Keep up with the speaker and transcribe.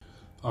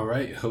All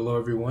right. Hello,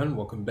 everyone.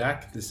 Welcome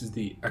back. This is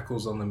the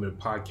Eccles Unlimited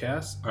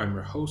podcast. I'm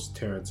your host,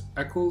 Terrence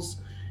Eccles.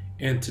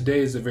 And today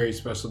is a very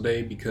special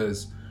day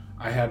because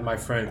I had my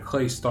friend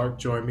Clay Stark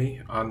join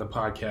me on the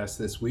podcast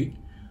this week.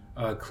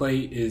 Clay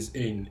is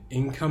an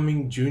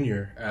incoming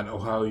junior at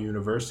Ohio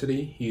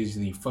University. He's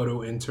the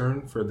photo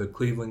intern for the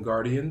Cleveland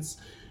Guardians.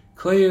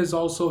 Clay has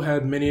also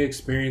had many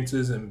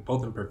experiences in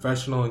both in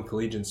professional and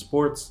collegiate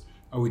sports.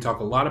 We talk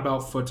a lot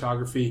about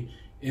photography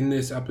in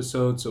this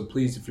episode, so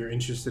please, if you're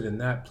interested in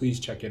that, please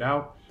check it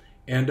out.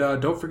 And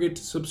don't forget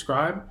to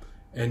subscribe,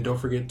 and don't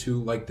forget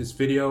to like this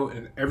video.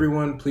 And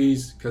everyone,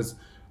 please, because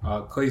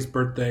Clay's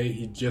birthday,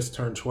 he just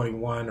turned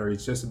 21, or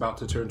he's just about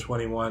to turn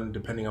 21,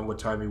 depending on what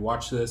time you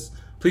watch this.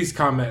 Please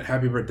comment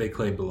 "Happy Birthday,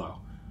 Clay" below.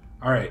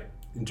 All right,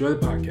 enjoy the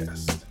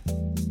podcast.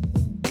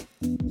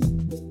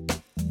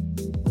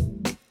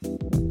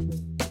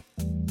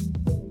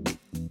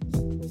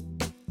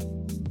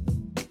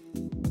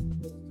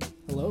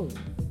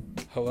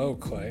 Hello,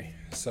 Clay.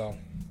 So,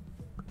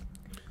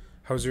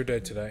 how was your day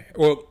today?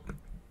 Well,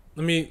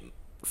 let me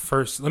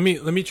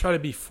try to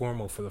be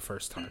formal for the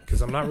first time,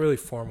 because I'm not really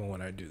formal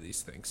when I do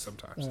these things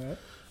sometimes. All right.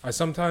 I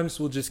sometimes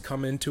will just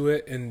come into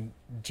it and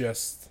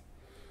just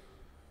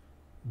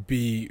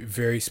be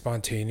very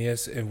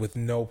spontaneous and with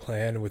no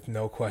plan, with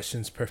no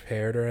questions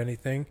prepared or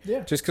anything. Yeah.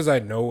 Just because I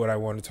know what I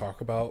want to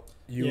talk about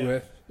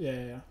with.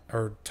 Yeah.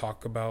 Or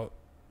talk about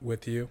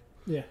with you.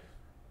 Yeah.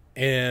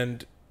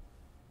 And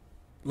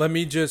let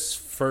me just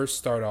first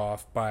start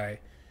off by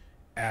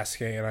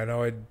asking, and I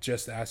know I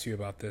just asked you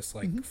about this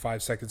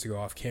 5 seconds ago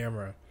off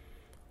camera,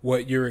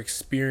 what your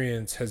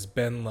experience has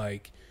been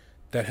like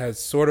that has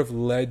sort of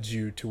led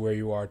you to where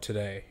you are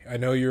today. I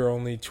know you're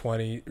only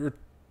 20 or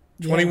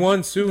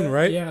 21 soon,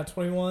 right? Yeah,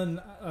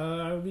 21.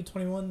 I will be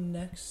 21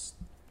 next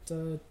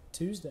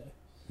Tuesday.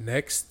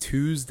 Next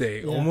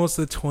Tuesday, Yeah. almost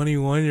a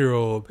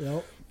 21-year-old.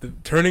 Yep.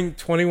 Turning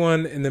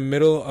 21 in the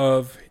middle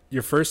of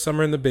your first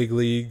summer in the big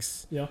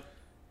leagues. Yeah.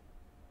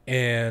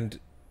 And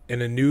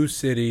in a new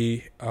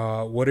city,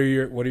 what are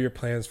your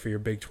plans for your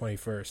big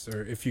 21st,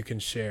 or if you can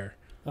share?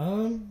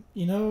 I'm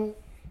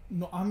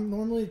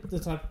normally the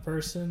type of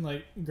person,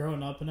 like,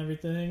 growing up and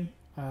everything,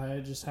 I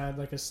just had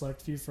like a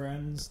select few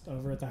friends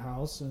over at the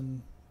house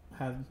and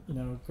had,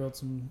 grilled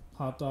some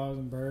hot dogs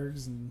and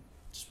burgers and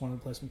just wanted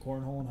to play some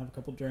cornhole and have a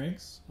couple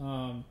drinks.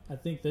 I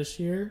think this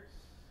year,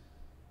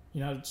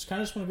 just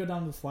want to go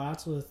down to the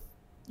flats with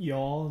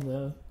y'all and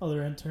the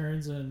other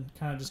interns and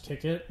kind of just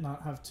kick it,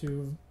 not have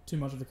too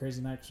much of a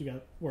crazy night because you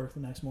got work the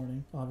next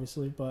morning,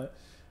 obviously. But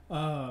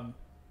I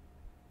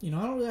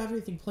don't really have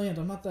anything planned.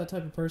 I'm not that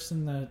type of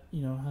person that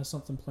has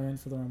something planned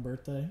for their own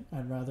birthday.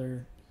 I'd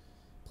rather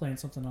plan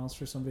something else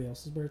for somebody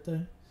else's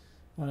birthday,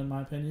 in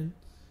my opinion.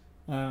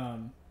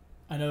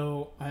 I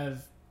know I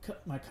have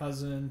my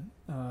cousin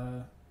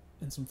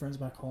and some friends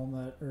back home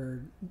that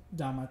are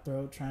down my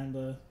throat trying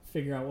to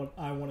figure out what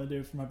I want to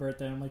do for my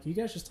birthday. I'm like, you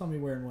guys just tell me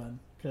where and when,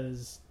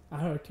 because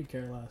I could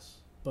care less.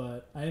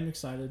 But I am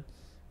excited.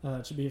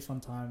 It should be a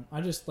fun time.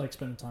 I just like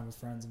spending time with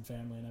friends and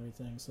family and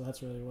everything, so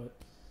that's really what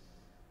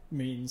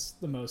means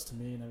the most to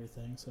me and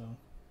everything. So,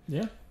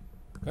 yeah.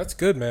 That's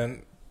good,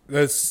 man.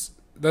 That's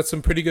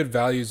some pretty good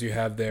values you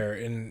have there.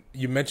 And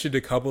you mentioned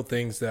a couple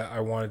things that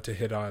I wanted to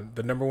hit on.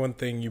 The number one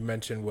thing you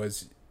mentioned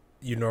was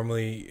you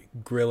normally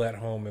grill at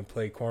home and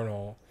play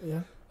cornhole.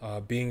 Yeah.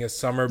 Being a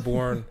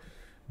summer-born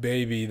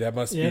baby, that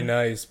must be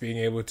nice, being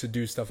able to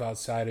do stuff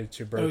outside at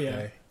your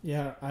birthday. Oh,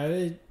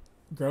 yeah.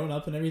 Growing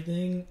up and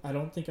everything, I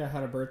don't think I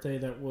had a birthday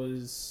that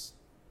was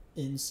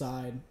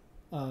inside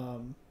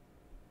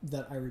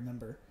that I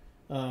remember.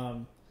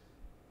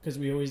 Because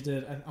we always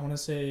did, I want to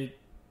say,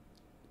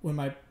 when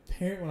I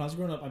was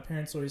growing up, my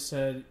parents always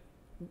said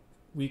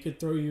we could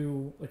throw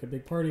you like a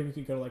big party. We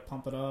could go like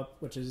Pump It Up,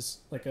 which is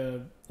like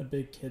a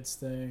big kids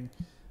thing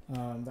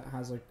that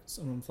has like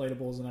some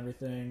inflatables and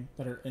everything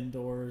that are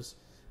indoors.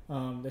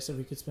 They said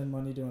we could spend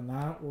money doing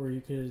that, or you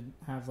could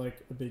have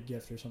like a big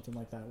gift or something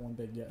like that, one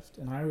big gift.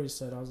 And I always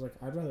said, I was like,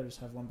 I'd rather just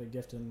have one big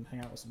gift and hang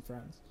out with some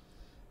friends.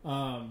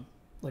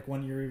 Like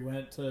one year we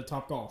went to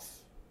Top Golf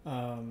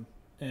and,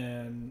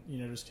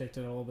 just kicked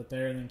it a little bit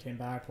there and then came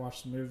back,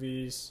 watched some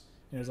movies.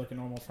 It was like a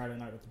normal Friday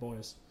night with the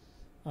boys.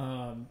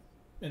 And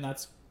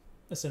that's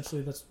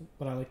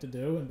what I like to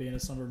do. And being a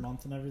summer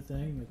month and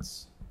everything,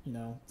 it's,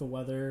 the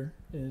weather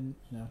and,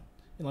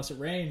 unless it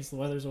rains, the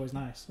weather's always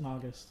nice in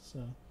August.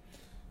 So.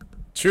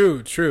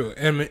 True.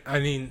 And I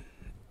mean,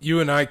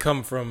 you and I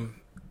come from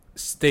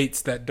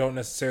states that don't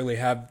necessarily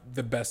have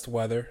the best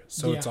weather.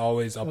 So it's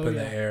always up in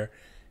the air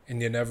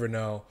and you never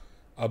know.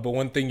 But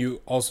one thing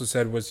you also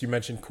said was you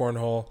mentioned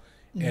cornhole.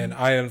 Mm-hmm. And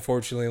I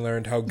unfortunately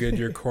learned how good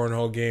your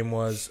cornhole game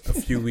was a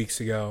few weeks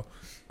ago.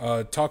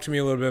 Talk to me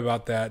a little bit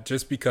about that,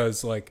 just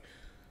because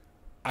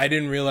I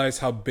didn't realize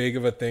how big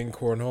of a thing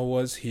cornhole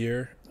was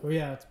here. Oh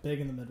yeah, it's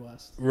big in the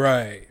Midwest.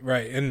 Right.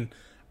 And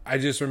I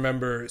just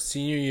remember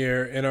senior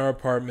year in our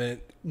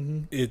apartment.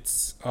 Mm-hmm.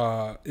 It's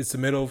the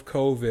middle of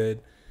COVID.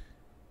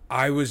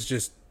 I was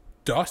just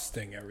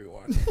dusting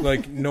everyone.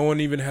 No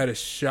one even had a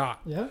shot.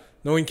 Yeah.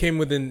 No one came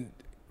within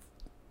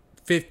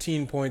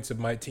 15 points of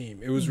my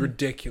team. It was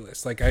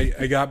ridiculous. Like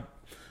I got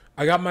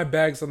my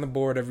bags on the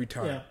board every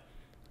time. Yeah.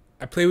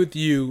 I play with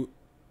you,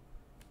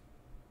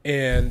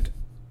 and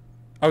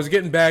I was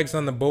getting bags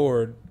on the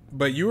board,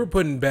 but you were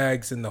putting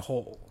bags in the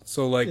hole.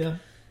 So like, and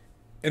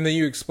then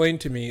you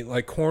explained to me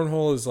like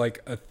cornhole is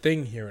like a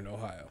thing here in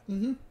Ohio.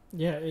 Mm-hmm.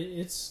 Yeah,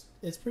 it's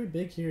pretty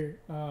big here.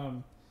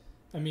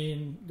 I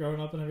mean, growing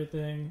up and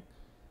everything,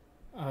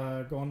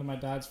 going to my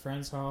dad's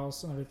friend's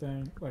house and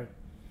everything, like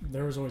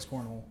there was always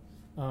cornhole.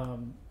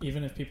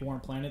 Even if people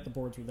weren't playing it, the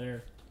boards were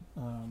there,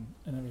 and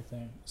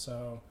everything.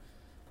 So,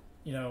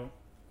 you know,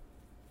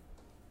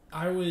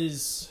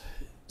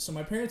 so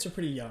my parents are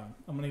pretty young.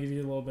 I'm going to give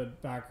you a little bit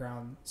of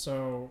background.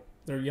 So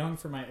they're young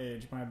for my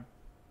age.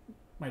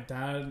 My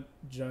dad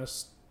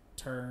just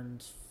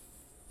turned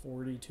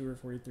 42 or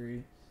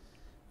 43.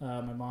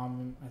 My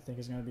mom, I think,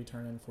 is going to be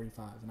turning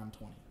 45, and I'm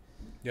 20.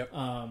 Yep.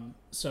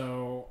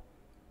 So,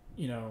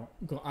 you know,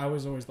 I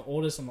was always the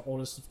oldest. I'm the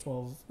oldest of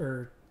 12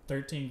 or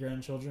 13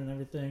 grandchildren and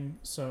everything.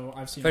 So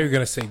I've seen. I thought you were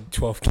going to say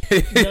 12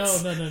 kids.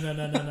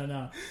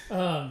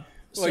 No.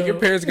 Like your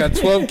parents got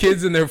 12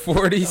 kids in their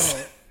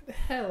 40s. Oh,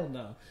 hell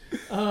no.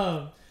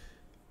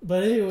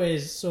 But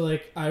anyways, so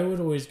like I would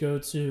always go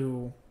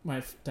to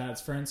my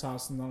dad's friend's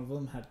house, and none of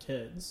them had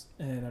kids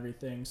and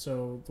everything.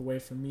 So the way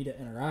for me to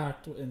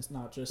interact and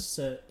not just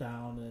sit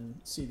down and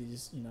see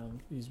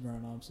these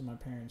grown-ups and my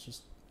parents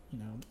just,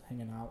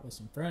 hanging out with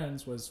some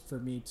friends was for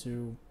me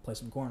to play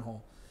some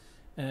cornhole.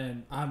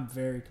 And I'm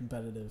very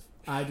competitive.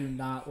 I do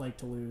not like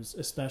to lose,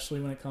 especially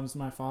when it comes to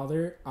my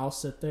father. I'll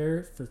sit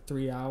there for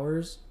 3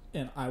 hours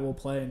and I will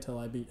play until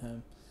I beat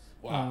him.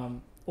 Wow.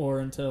 Or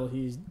until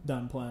he's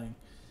done playing.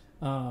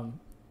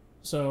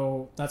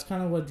 So that's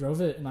kind of what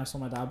drove it. And I saw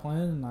my dad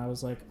playing, and I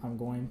was like, I'm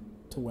going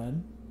to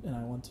win, and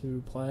I want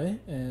to play.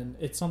 And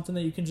it's something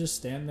that you can just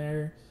stand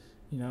there.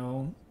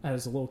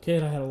 As a little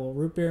kid, I had a little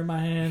root beer in my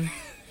hand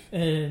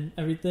and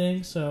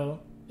everything. So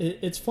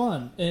it's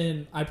fun.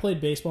 And I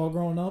played baseball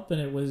growing up, and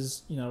it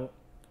was,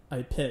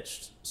 I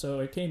pitched.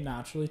 So it came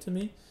naturally to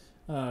me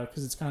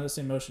because it's kind of the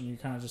same motion. You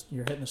kind of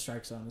you're hitting the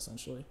strike zone,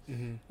 essentially.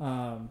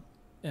 Mm-hmm.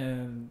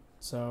 And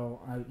so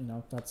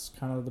that's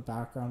kind of the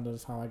background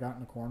of how I got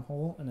into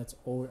cornhole. And it's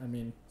always,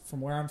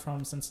 from where I'm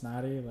from,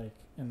 Cincinnati, like,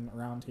 and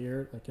around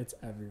here, like, it's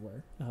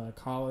everywhere.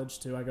 College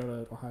too. I go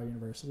to Ohio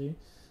University.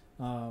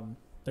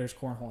 There's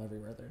cornhole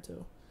everywhere there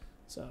too.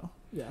 So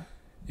yeah.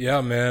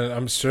 Yeah, man,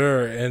 I'm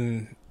sure.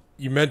 And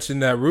you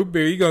mentioned that root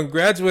beer. You're gonna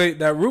graduate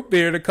that root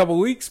beer in a couple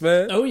weeks,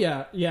 man. Oh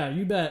yeah,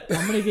 you bet.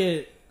 I'm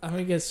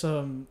gonna get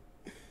some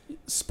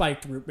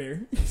spiked root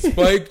beer.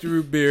 Spiked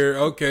root beer.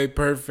 Okay,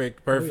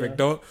 perfect. Oh,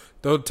 yeah.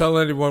 Don't tell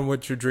anyone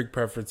what your drink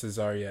preferences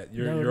are yet.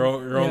 You're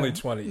only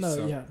 20. No,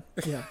 so.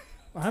 yeah.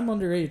 I'm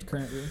underage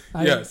currently.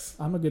 Yes,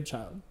 I'm a good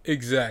child.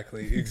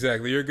 Exactly.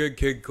 You're a good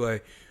kid,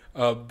 Clay.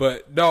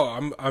 But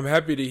no, I'm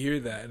happy to hear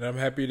that, and I'm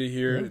happy to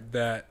hear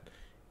that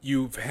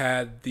you've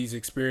had these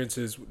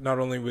experiences not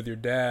only with your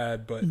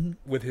dad but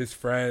with his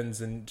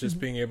friends, and just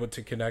being able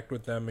to connect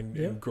with them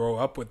and grow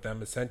up with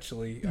them.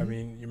 Essentially, I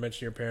mean, you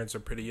mentioned your parents are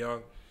pretty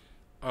young.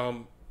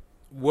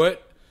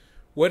 What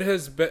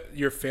has been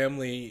your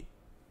family?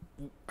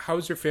 How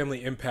has your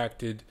family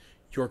impacted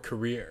your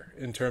career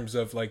in terms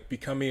of like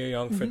becoming a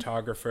young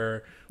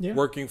photographer,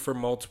 working for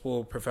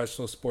multiple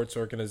professional sports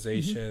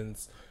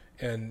organizations,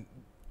 and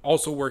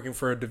also working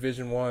for a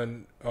Division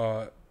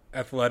I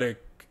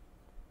athletic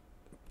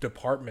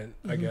department?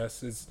 I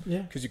guess is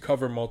because you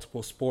cover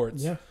multiple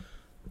sports. Yeah.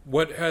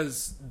 What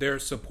has their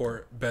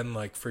support been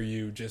like for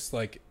you? Just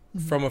like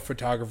from a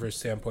photographer's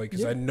standpoint,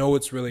 because I know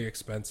it's really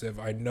expensive.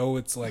 I know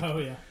it's like,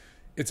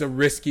 it's a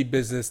risky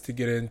business to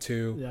get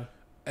into. Yeah.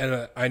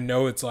 And I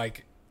know it's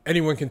like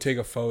anyone can take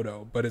a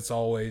photo, but it's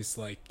always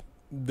like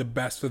the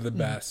best of the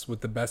best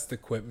with the best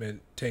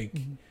equipment.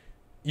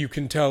 You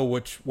can tell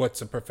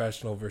what's a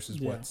professional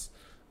versus what's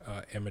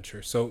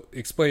amateur. So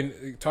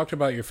talk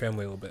about your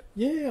family a little bit.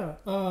 Yeah.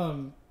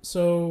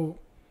 So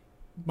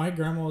my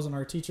grandma was an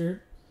art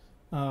teacher.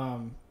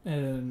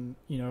 And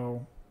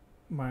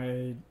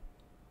my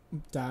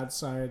dad's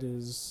side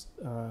is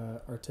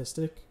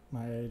artistic.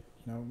 My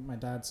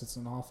dad sits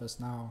in the office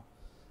now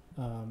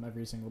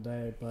every single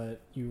day,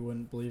 but you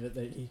wouldn't believe it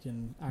that he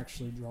can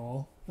actually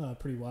draw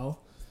pretty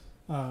well.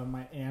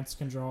 My aunts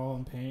can draw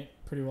and paint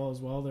pretty well as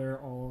well. They're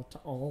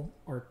all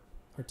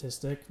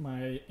artistic.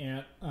 My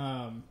aunt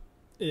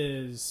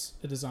is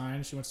a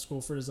design. She went to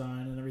school for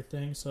design and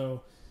everything.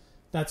 So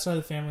that side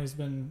of the family has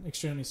been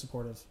extremely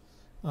supportive.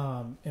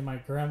 And my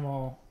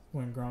grandma,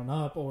 when growing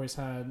up, always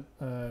had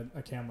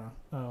a camera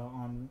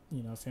on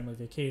family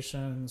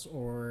vacations,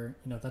 or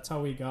that's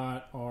how we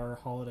got our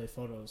holiday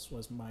photos,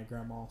 was my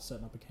grandma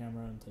setting up a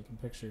camera and taking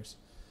pictures.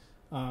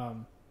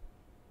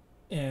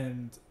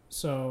 And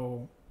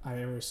so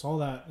I always saw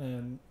that,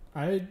 and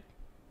I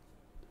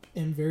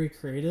am very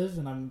creative,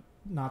 and I'm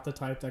not the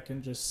type that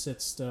can just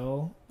sit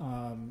still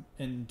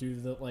and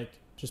do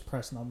just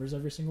press numbers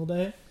every single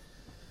day.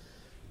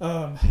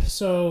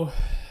 So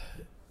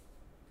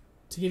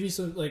to give you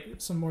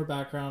some more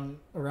background,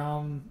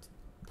 around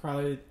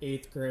probably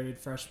 8th grade,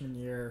 freshman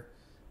year,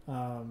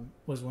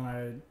 was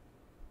when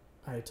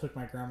I took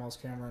my grandma's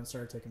camera and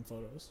started taking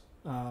photos.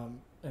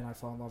 And I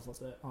fell in love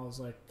with it. I was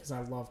like, because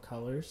I love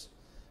colors.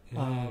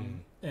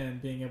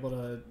 And being able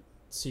to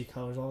see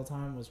colors all the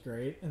time was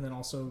great. And then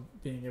also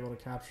being able to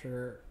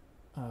capture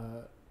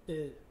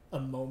a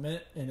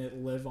moment and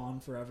it live on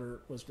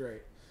forever was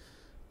great.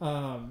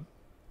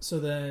 So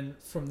then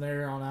from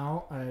there on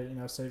out, I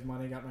saved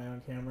money, got my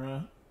own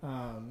camera,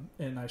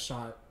 and I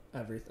shot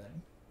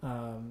everything.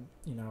 I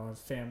have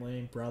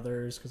family,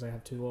 brothers, because I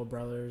have 2 little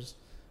brothers,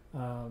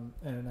 and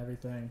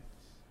everything.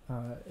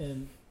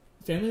 And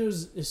family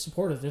is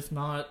supportive, if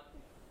not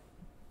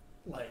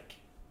like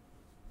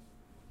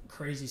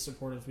crazy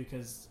supportive,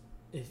 because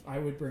if I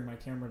would bring my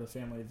camera to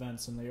family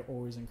events, and they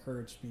always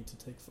encouraged me to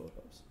take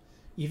photos,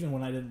 even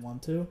when I didn't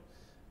want to,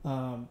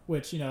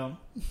 which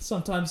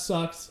sometimes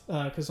sucks,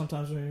 because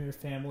sometimes when you're in your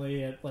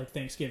family at like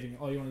Thanksgiving,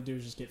 all you want to do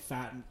is just get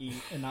fat and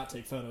eat and not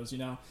take photos,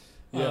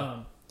 Yeah.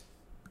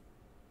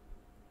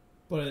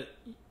 But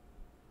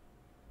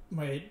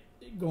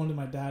going to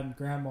my dad and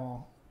grandma,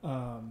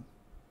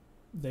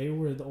 they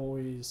would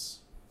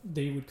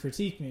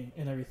critique me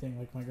and everything.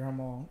 Like my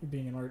grandma,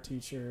 being an art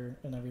teacher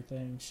and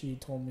everything, she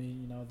told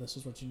me, this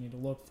is what you need to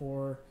look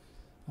for.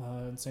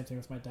 And same thing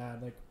with my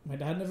dad. Like my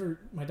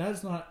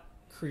dad's not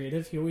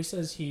creative. He always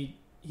says he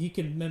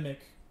can mimic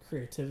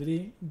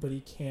creativity, but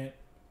he can't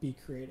be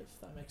creative,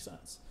 if that makes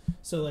sense.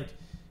 So like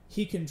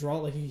he can draw,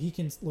 like he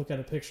can look at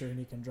a picture and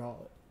he can draw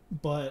it,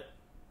 but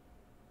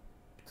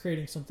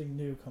creating something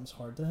new comes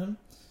hard to him.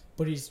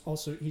 But he's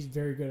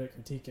very good at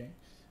critiquing.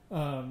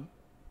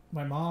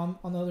 My mom,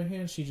 on the other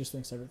hand, she just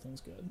thinks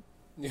everything's good.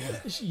 Yeah.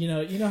 You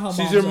know how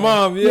she's your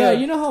mom. Yeah,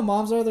 you know how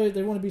moms are.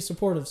 They want to be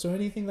supportive. So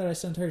anything that I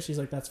send her, she's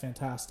like, "That's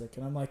fantastic,"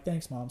 and I'm like,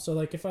 "Thanks, mom." So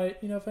like if I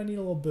need a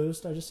little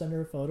boost, I just send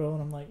her a photo,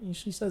 and I'm like,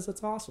 she says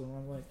that's awesome. And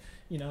I'm like,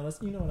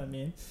 that's what I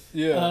mean.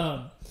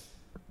 Yeah.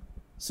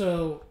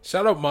 So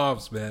shout out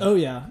moms, man. Oh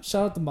yeah,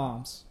 shout out the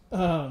moms.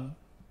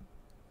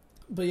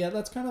 But yeah,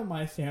 that's kind of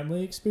my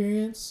family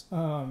experience.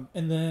 And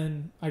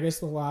then I guess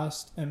the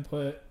last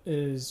input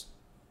is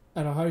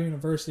at Ohio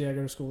University. I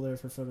go to school there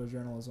for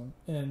photojournalism.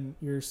 And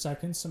your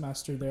second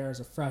semester there as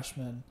a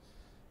freshman,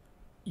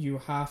 you're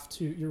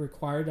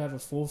required to have a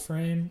full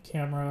frame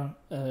camera,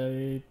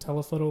 a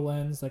telephoto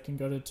lens that can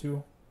go to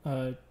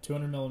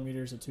 200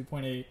 millimeters at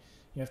 2.8.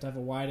 You have to have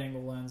a wide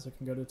angle lens that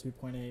can go to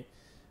 2.8.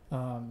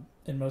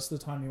 And most of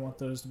the time you want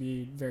those to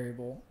be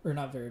variable, or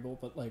not variable,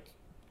 but like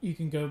you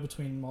can go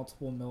between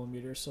multiple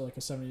millimeters. So like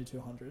a 70 to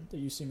 200 that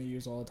you see me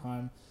use all the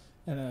time,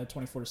 and a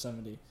 24 to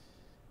 70.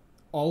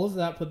 All of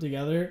that put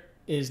together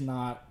is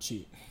not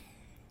cheap.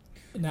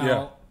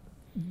 Now,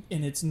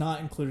 and it's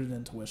not included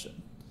in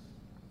tuition.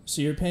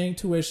 So you're paying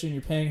tuition,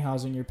 you're paying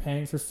housing, you're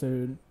paying for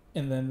food,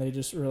 and then they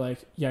just were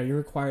like, yeah, you're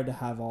required to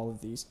have all of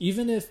these.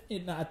 Even if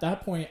at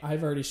that point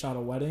I've already shot a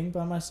wedding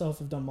by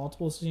myself, I've done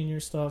multiple senior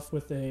stuff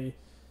with a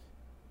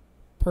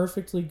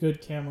perfectly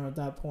good camera at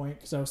that point,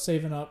 because I was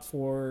saving up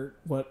for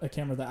a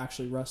camera that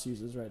actually Russ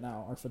uses right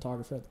now, our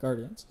photographer at the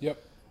Guardians.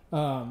 Yep.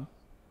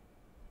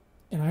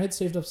 And I had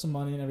saved up some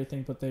money and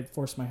everything, but they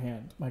forced my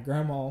hand. My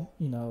grandma,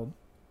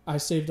 I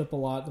saved up a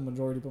lot, the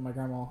majority, but my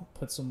grandma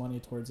put some money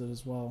towards it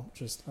as well,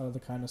 just out of the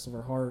kindness of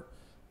her heart.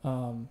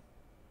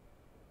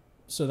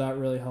 So that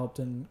really helped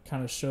and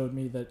kind of showed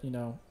me that,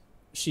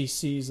 she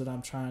sees that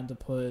I'm trying to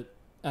put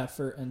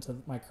effort into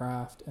my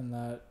craft and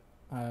that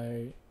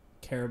I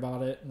care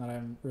about it and that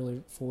I'm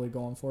really fully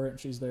going for it, and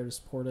she's there to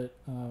support it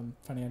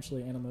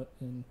financially and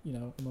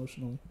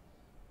emotionally.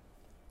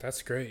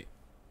 That's great.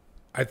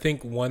 I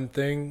think one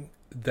thing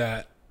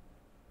that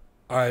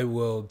I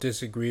will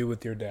disagree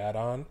with your dad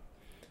on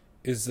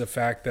is the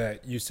fact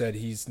that you said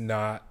he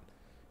says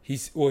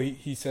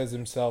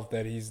himself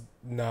that he's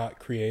not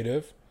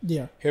creative.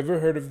 Yeah. Have you ever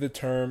heard of the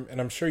term,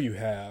 and I'm sure you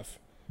have,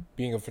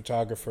 being a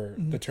photographer,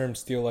 the term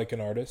steal like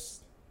an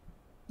artist?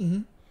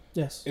 Mm-hmm.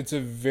 Yes. It's a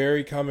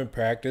very common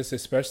practice,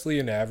 especially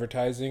in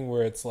advertising,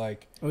 where it's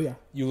like, oh yeah,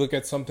 you look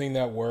at something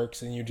that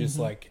works and you just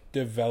like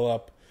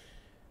develop.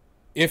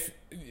 If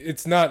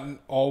it's not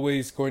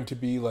always going to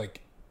be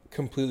like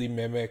completely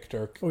mimicked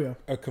or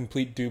a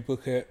complete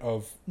duplicate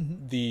of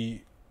the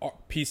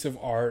piece of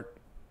art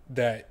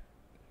that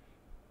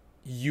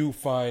you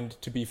find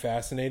to be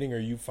fascinating or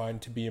you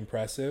find to be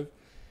impressive,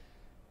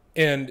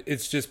 and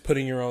it's just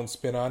putting your own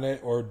spin on it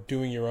or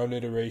doing your own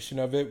iteration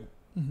of it.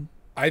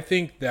 I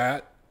think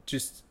that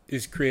just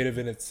is creative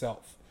in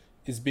itself,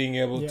 is being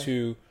able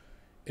to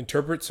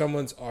interpret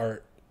someone's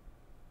art,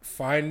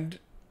 find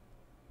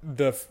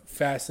the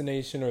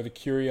fascination or the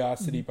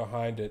curiosity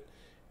behind it,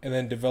 and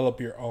then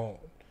develop your own.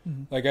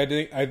 Like I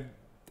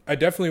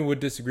definitely would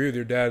disagree with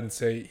your dad and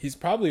say he's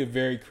probably a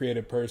very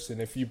creative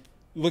person if you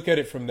look at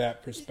it from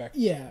that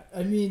perspective. Yeah,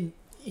 I mean,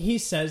 he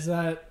says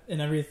that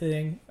and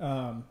everything.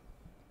 I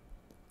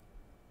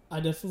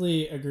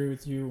definitely agree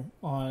with you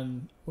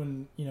on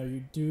when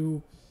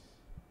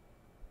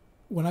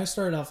when I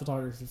started out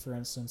photography, for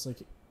instance, like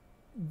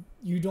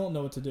you don't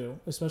know what to do,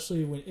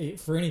 especially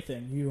for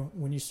anything.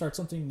 When you start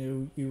something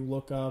new, you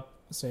look up,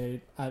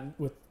 say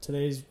with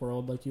today's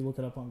world, like you look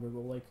it up on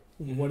Google, like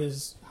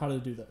how to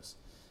do this.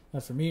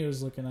 For me, it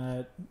was looking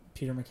at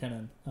Peter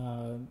McKinnon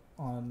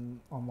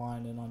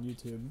online and on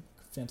YouTube,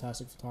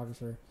 fantastic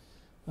photographer,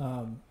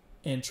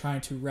 and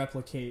trying to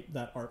replicate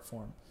that art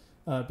form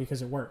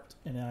because it worked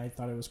and I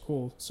thought it was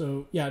cool.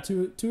 So yeah,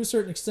 to a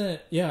certain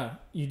extent, yeah,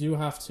 you do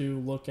have to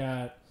look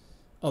at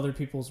other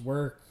people's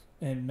work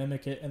and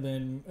mimic it, and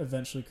then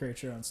eventually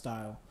create your own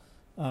style,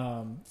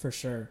 for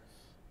sure.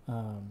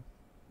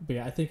 But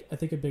yeah, I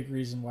think a big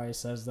reason why he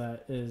says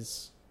that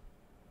is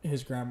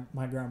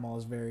my grandma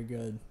is very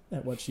good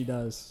at what she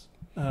does.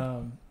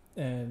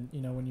 And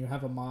you know, when you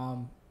have a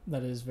mom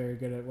that is very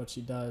good at what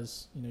she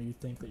does, you know, you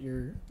think that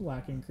you're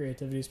lacking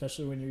creativity,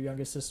 especially when your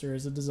youngest sister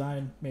is a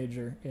design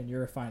major and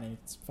you're a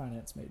finance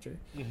major.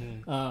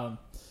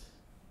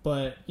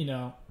 But you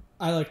know,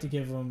 I like to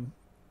give him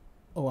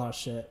a lot of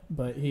shit,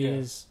 but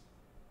he's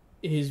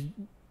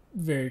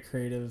very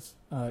creative,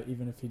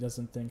 even if he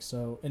doesn't think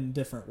so, in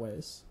different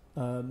ways.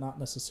 Not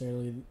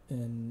necessarily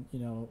in, you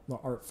know, the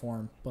art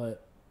form,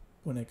 but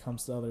when it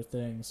comes to other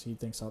things, he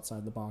thinks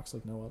outside the box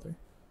like no other.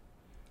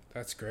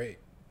 That's great.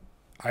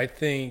 I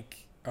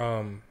think,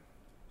 and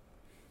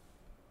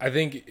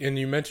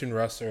you mentioned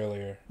Russ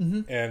earlier,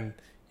 and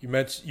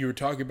you were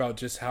talking about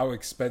just how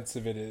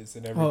expensive it is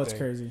and everything. Oh, it's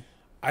crazy.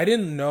 I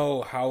didn't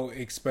know how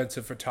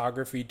expensive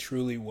photography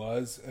truly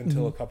was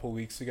until a couple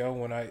weeks ago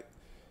when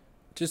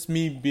just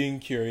me being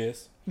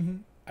curious,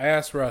 I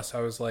asked Russ, I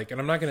was like, and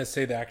I'm not going to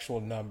say the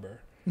actual number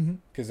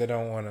because I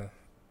don't want to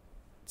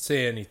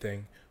say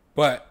anything,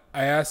 but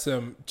I asked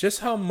him,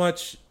 just how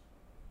much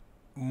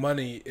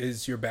money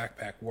is your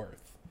backpack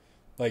worth?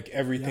 Like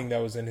everything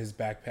that was in his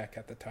backpack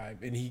at the time.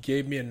 And he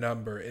gave me a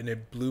number and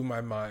it blew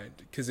my mind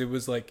because it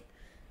was like,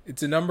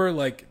 it's a number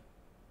like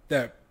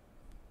that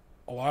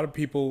a lot of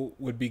people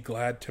would be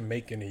glad to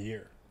make in a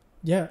year.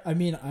 Yeah, I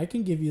mean, I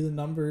can give you the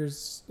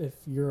numbers if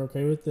you're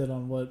okay with it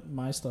on what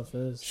my stuff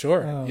is.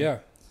 Sure, yeah.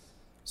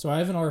 So I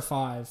have an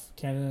R5,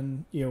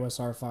 Canon EOS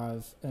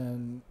R5,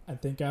 and I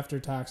think after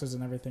taxes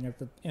and everything, at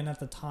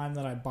the time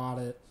that I bought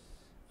it,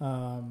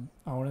 I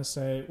want to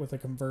say with a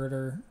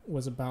converter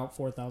was about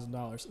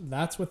 $4,000.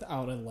 That's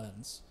without a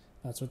lens.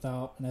 That's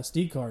without an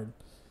SD card.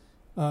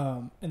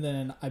 And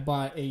then I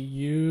bought a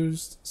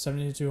used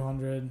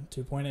 7200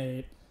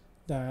 2.8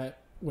 that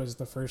was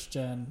the first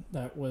gen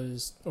that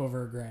was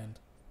over $1,000.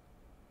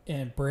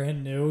 And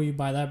brand new, you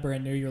buy that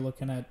brand new, you're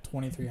looking at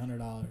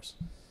 $2,300.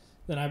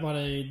 Then I bought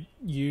a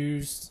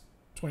used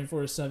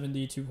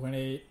 24-70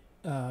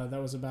 2.8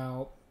 that was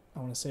about, I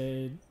want to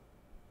say,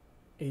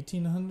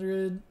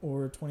 $1,800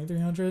 or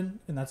 $2,300,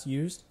 and that's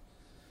used.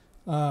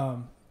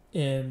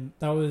 And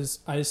that was,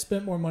 I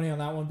spent more money on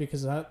that one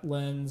because that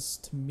lens,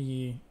 to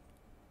me,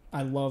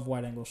 I love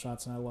wide angle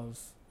shots and I love,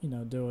 you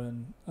know,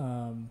 doing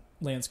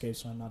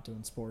landscapes when I'm not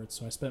doing sports,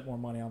 so I spent more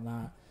money on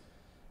that.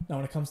 Now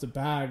when it comes to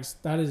bags,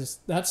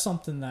 that's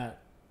something that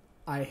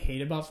I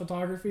hate about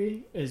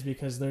photography, is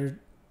because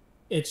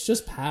it's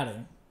just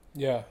padding.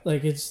 Yeah.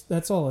 Like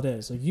that's all it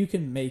is. Like you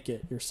can make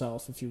it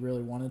yourself if you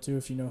really wanted to,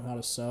 if you know how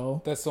to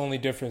sew. That's the only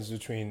difference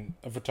between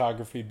a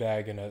photography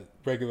bag and a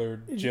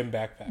regular gym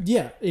backpack.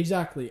 Yeah,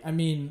 exactly. I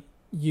mean,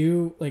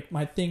 like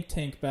my Think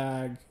Tank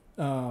bag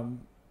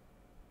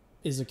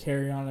is a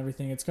carry-on and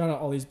everything. It's got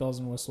all these bells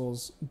and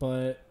whistles,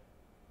 but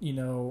you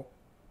know,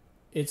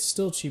 it's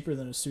still cheaper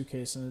than a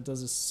suitcase, and it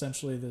does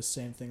essentially the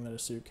same thing that a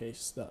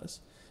suitcase does.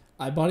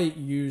 I bought it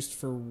used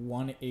for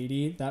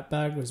 $180. That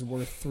bag was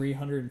worth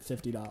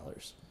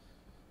 $350.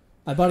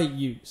 I bought it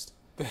used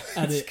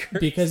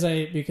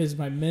because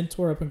my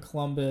mentor up in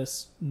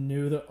Columbus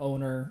knew the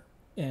owner,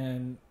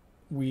 and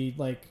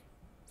I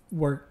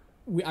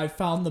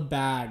found the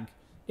bag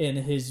in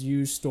his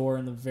used store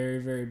in the very,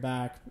 very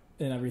back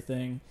and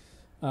everything.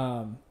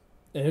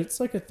 It's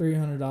like a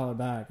 $300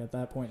 bag at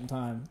that point in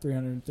time,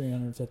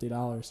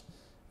 $350.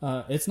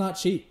 It's not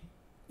cheap,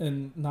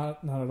 and not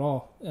at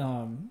all.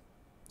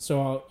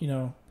 So, you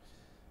know,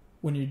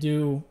 when you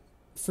do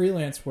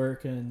freelance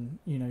work and,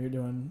 you know, you're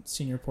doing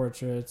senior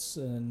portraits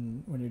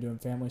and when you're doing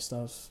family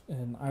stuff,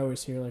 and I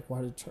always hear like,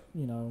 why did,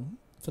 you know,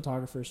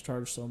 photographers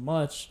charge so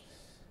much?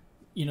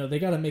 You know, they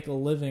got to make a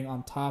living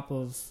on top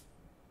of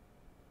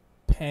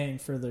paying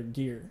for their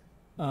gear.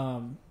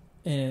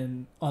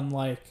 And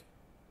unlike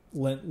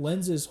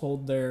lenses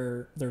hold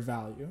their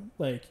value.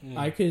 Like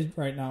I could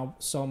right now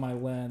sell my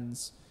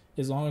lens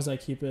as long as I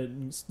keep it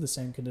in the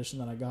same condition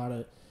that I got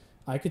it.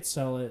 I could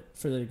sell it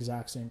for the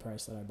exact same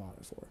price that I bought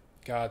it for.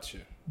 Gotcha.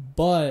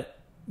 But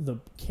the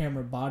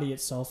camera body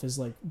itself is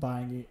like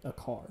buying a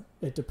car.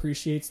 It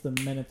depreciates the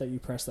minute that you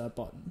press that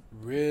button.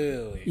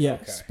 Really?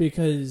 Yes, okay.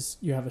 Because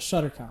you have a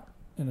shutter count,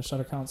 and a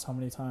shutter count's how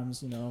many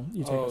times, you know,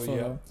 you take a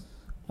photo.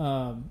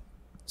 Yeah.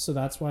 So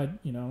that's why,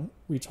 you know,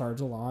 we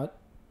charge a lot,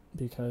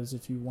 because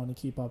if you want to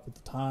keep up with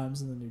the times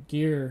and the new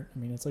gear, I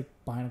mean, it's like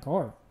buying a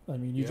car. I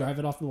mean, you drive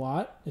it off the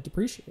lot, it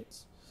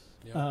depreciates.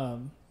 Yeah.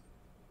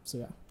 So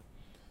yeah.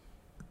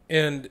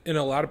 And in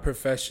a lot of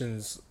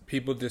professions,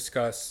 people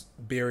discuss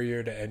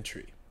barrier to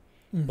entry.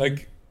 Mm-hmm.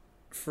 Like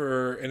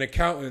for an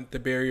accountant, the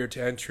barrier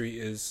to entry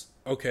is,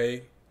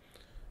 okay,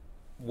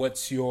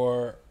 what's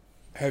your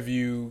have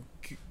you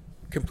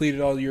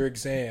completed all your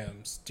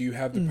exams? Do you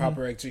have the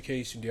proper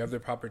education? Do you have the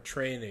proper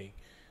training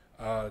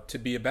to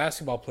be a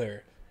basketball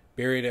player?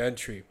 Barrier to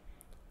entry.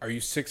 Are you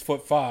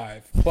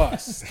 6'5"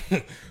 plus?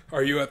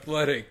 Are you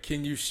athletic?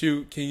 Can you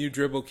shoot? Can you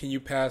dribble? Can you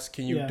pass?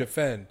 Can you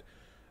defend?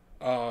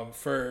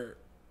 For,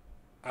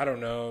 I don't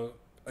know,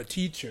 a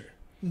teacher.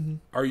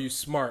 Are you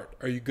smart?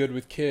 Are you good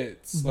with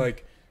kids?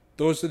 Like,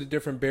 those are the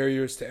different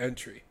barriers to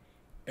entry.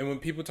 And when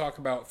people talk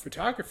about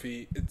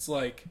photography, it's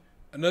like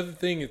another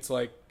thing. It's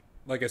like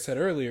I said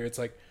earlier, it's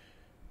like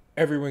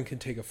everyone can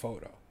take a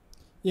photo.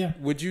 Yeah.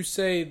 Would you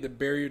say the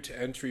barrier to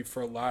entry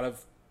for a lot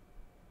of,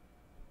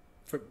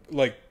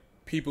 like,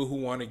 people who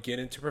want to get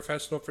into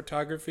professional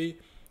photography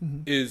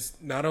is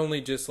not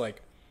only just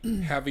like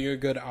having a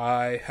good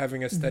eye,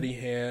 having a steady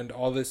hand,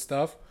 all this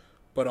stuff,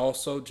 but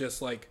also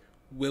just like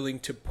willing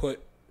to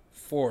put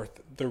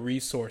forth the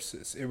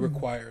resources it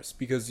requires?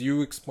 Because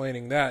you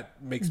explaining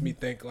that makes me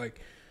think, like,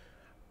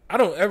 I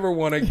don't ever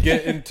want to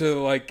get into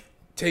like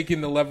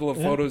taking the level of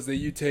photos that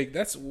you take.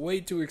 That's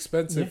way too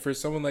expensive for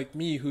someone like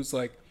me who's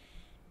like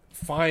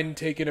fine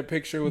taking a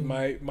picture with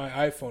my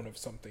iPhone of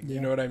something.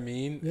 You know what I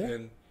mean?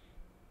 And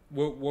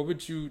what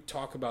would you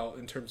talk about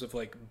in terms of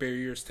like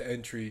barriers to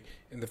entry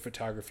in the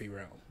photography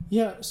realm?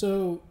 Yeah,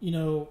 so, you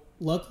know,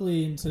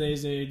 luckily in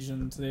today's age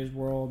and today's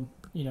world,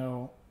 you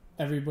know,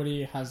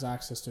 everybody has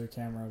access to a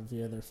camera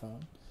via their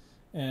phone.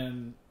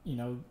 And, you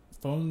know,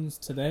 phones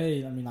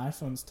today, I mean,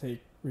 iPhones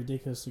take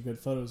ridiculously good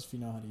photos if you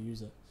know how to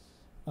use it.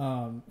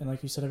 And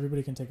like you said,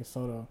 everybody can take a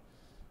photo.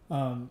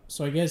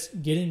 So I guess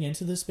getting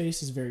into this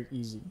space is very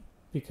easy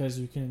because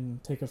you can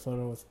take a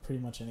photo with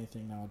pretty much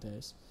anything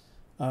nowadays.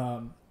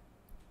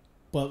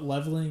 But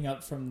leveling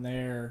up from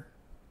there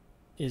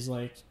is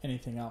like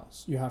anything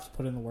else. You have to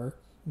put in the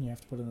work and you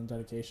have to put in the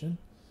dedication.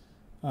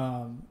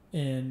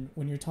 And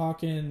when you're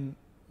talking,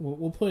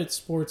 we'll put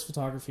sports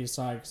photography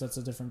aside because that's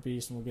a different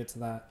beast and we'll get to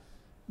that.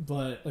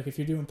 But like if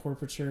you're doing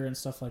portraiture and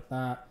stuff like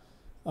that,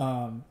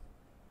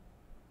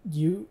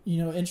 you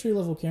know, entry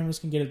level cameras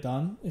can get it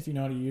done if you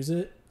know how to use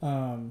it.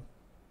 I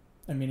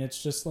mean,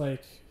 it's just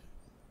like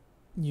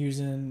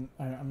using,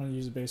 I'm going to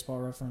use a baseball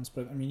reference,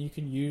 but I mean, you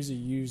can use a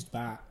used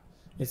bat.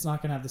 It's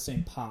not going to have the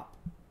same pop,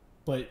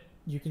 but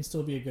you can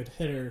still be a good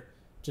hitter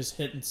just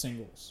hitting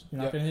singles.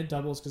 You're not going to hit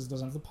doubles because it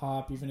doesn't have the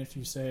pop, even if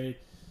you say,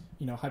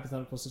 you know,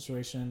 hypothetical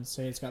situation,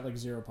 say it's got like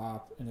zero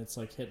pop and it's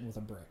like hitting with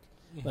a brick.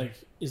 Like,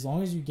 as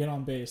long as you get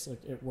on base,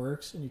 like, it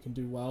works and you can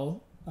do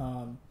well.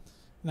 And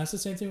that's the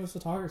same thing with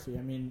photography.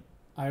 I mean,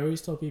 I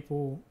always tell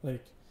people,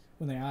 like,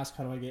 when they ask,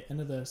 how do I get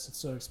into this? It's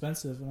so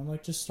expensive. And I'm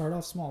like, just start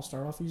off small.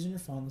 Start off using your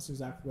phone. That's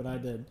exactly what I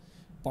did.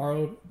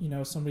 Borrowed, you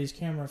know, somebody's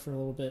camera for a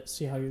little bit,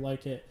 see how you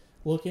like it.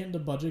 Look into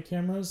budget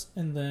cameras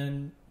and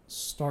then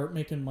start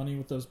making money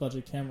with those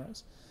budget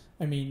cameras.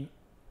 I mean,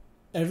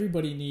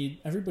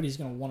 everybody's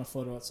going to want a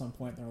photo at some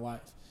point in their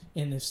life.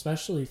 And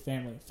especially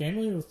family.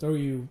 Family will throw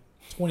you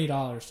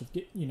 $20 to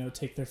get, you know,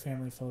 take their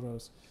family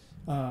photos.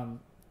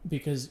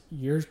 Because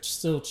you're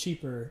still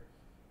cheaper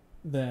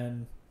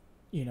than,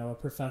 you know, a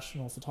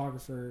professional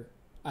photographer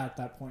at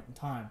that point in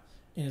time.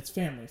 And it's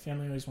family.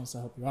 Family always wants to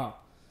help you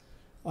out.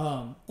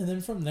 And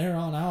then from there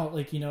on out,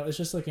 like, you know, it's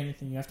just like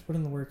anything. You have to put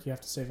in the work. You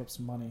have to save up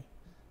some money.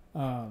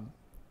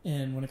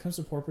 And when it comes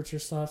to portraiture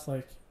stuff,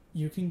 like,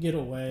 you can get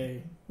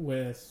away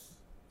with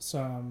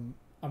some,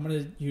 I'm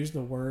going to use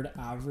the word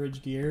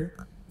average gear.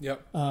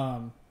 Yep.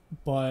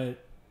 But,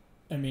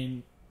 I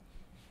mean,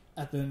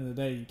 at the end of the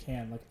day, you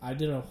can. Like, I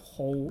did a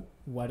whole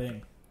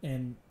wedding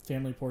and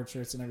family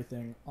portraits and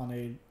everything on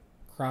a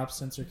crop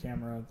sensor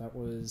camera that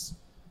was,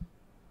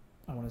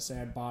 I want to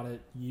say I bought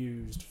it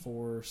used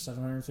for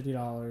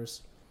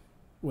 $750,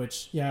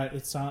 which, yeah,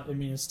 it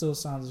still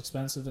sounds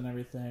expensive and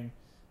everything,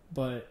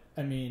 but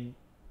I mean,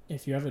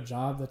 if you have a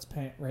job that's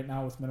paying right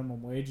now with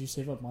minimum wage, you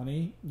save up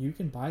money, you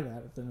can buy that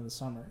at the end of the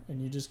summer,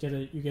 and you just get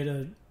a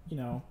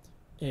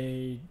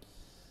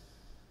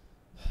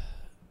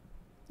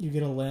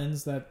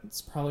lens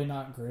that's probably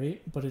not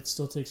great, but it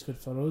still takes good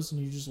photos,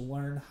 and you just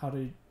learn how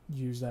to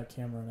use that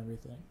camera and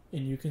everything,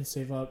 and you can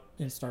save up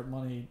and start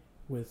money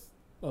with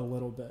a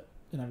little bit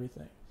and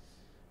everything.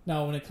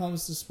 Now, when it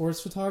comes to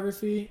sports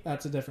photography,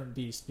 that's a different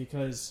beast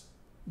because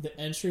the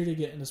entry to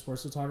get into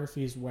sports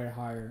photography is way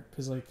higher.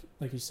 Because, like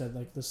you said,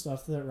 like the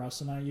stuff that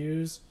Russ and I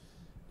use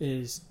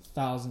is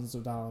thousands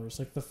of dollars.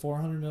 Like the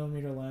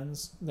 400mm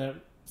lens that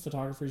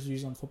photographers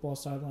use on football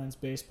sidelines,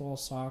 baseball,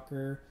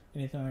 soccer,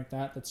 anything like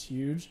that, that's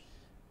huge.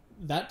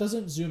 That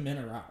doesn't zoom in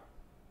or out.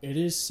 It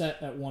is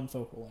set at one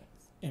focal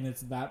length, and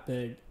it's that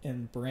big,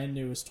 and brand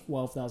new is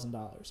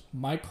 $12,000.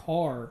 My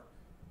car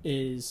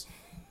is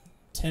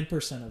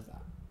 10% of that.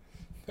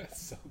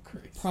 That's so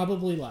crazy.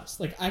 Probably less.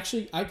 Like,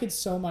 actually, I could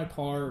sell my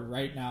car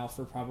right now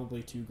for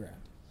probably $2,000.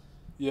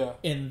 Yeah.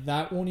 And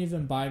that won't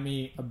even buy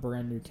me a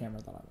brand new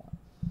camera that I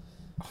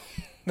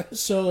want.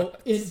 So,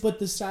 but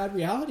the sad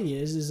reality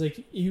is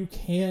like, you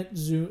can't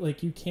zoom,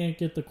 like, you can't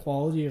get the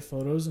quality of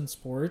photos in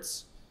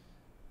sports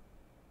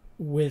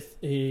with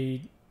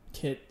a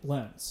kit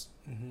lens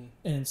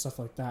and stuff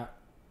like that.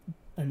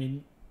 I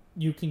mean,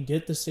 you can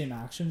get the same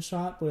action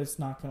shot, but it's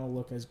not going to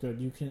look as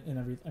good. You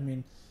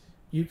can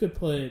you could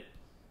put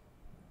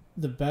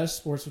the best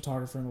sports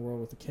photographer in the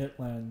world with a kit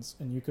lens,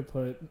 and you could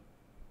put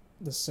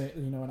the same,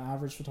 an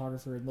average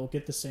photographer, and they'll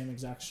get the same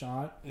exact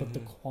shot, but the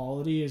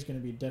quality is going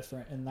to be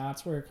different, and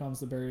that's where it comes.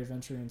 The barrier of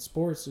entry in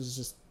sports is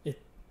just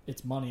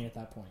it's money at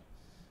that point.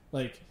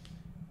 Like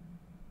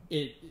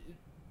it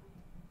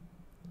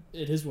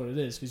is what it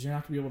is, because you're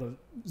not going to be able to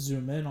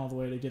zoom in all the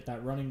way to get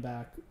that running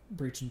back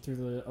breaching through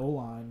the O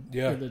line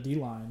or the D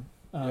line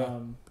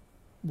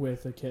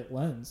with a kit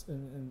lens,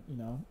 and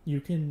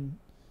you can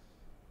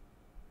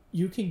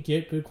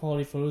get good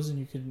quality photos, and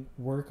you can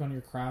work on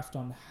your craft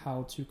on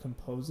how to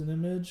compose an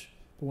image.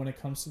 But when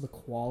it comes to the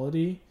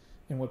quality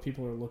and what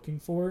people are looking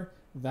for,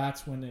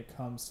 that's when it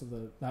comes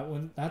to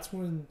that's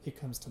when it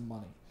comes to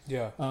money.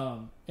 Yeah.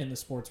 In the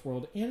sports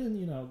world and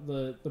in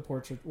the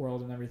portrait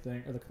world and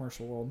everything, or the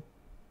commercial world.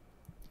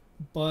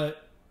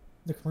 But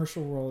the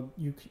commercial world,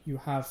 you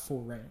have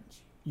full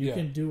range. You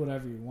can do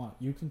whatever you want.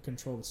 You can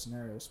control the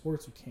scenario.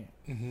 Sports, you can't.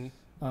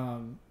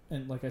 Mm-hmm.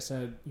 And like I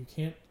said, you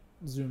can't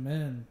zoom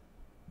in.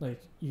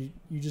 Like you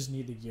just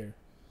need the gear,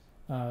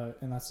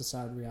 and that's the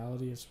sad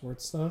reality of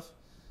sports stuff.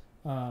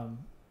 And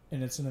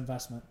it's an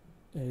investment.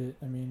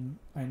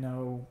 I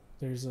know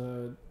there's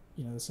the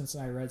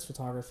Cincinnati Reds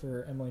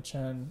photographer Emily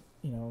Chen.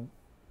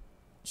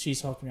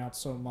 She's helped me out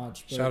so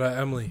much. But, shout out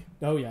Emily.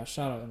 Oh yeah,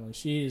 shout out Emily.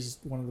 She is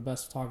one of the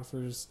best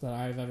photographers that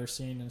I've ever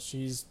seen, and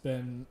she's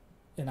been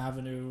an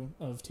avenue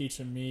of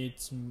teaching me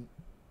some.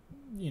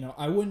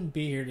 I wouldn't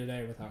be here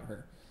today without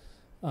her.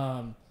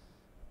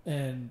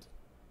 And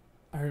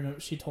I remember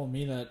she told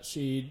me that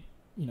she,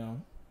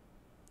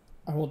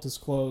 I won't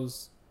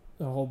disclose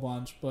a whole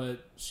bunch,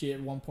 but she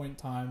at one point in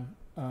time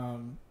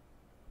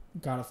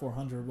got a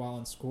 400 while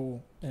in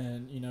school,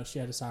 and she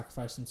had to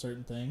sacrifice some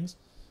certain things,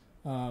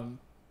 and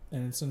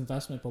it's an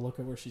investment. But look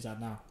at where she's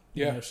at now.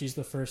 She's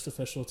the first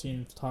official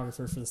team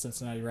photographer for the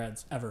Cincinnati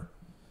Reds ever.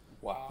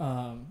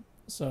 Wow.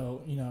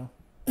 So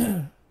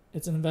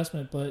it's an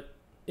investment, but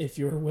if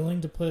you're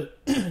willing to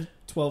put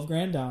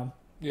 $12,000 down,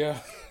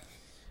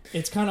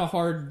 it's kind of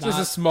hard. Just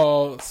a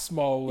small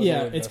little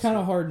investment. It's kind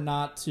of hard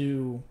not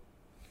to.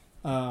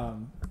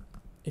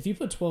 If you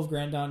put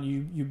 $12,000 down,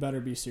 you better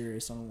be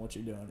serious on what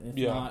you're doing. If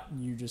not,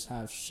 you just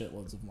have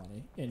shitloads of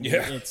money, and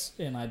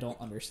and I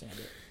don't understand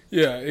it.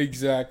 Yeah,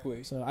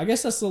 exactly. So I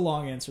guess that's the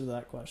long answer to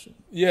that question.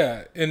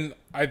 Yeah, and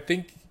I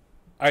think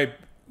I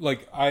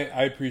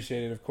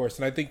appreciate it, of course,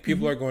 and I think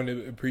people are going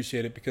to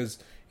appreciate it because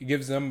it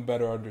gives them a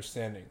better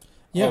understanding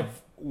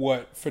of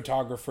what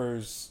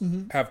photographers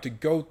have to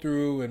go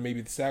through, and maybe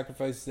the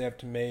sacrifices they have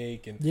to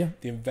make, and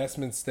the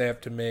investments they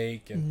have to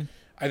make, and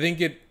I think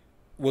it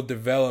will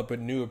develop a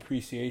new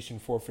appreciation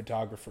for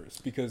photographers,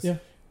 because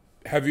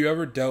have you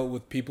ever dealt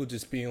with people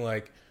just being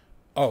like,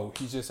 oh,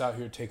 he's just out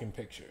here taking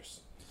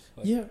pictures?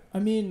 Like,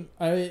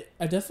 I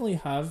definitely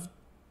have.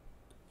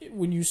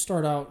 When you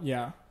start out,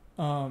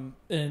 and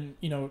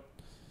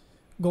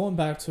going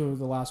back to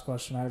the last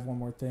question, I have one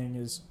more thing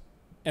is,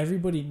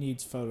 everybody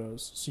needs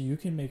photos, so you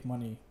can make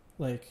money.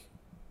 Like,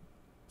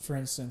 for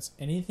instance,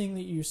 anything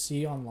that you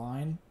see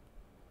online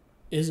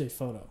is a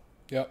photo.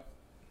 Yep.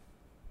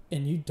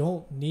 And you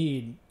don't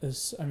need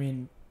this.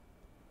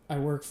 I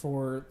work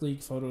for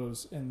League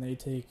Photos, and they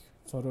take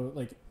photo.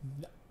 Like,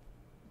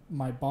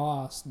 my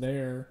boss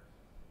there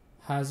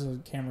has a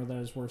camera that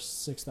is worth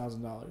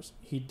 $6,000.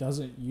 He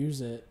doesn't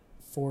use it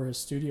for his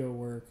studio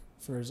work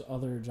for his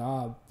other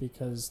job,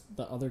 because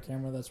the other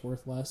camera that's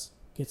worth less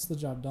gets the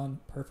job done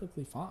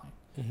perfectly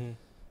fine.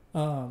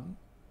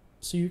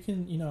 So you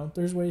can,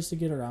 there's ways to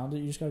get around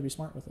it. You just got to be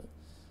smart with it,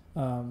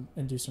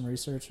 and do some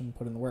research and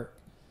put in the work.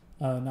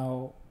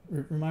 Now,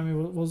 remind me,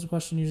 what was the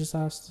question you just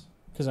asked?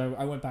 Because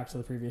I went back to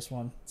the previous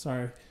one.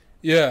 Sorry.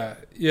 Yeah.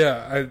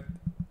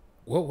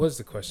 What was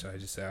the question I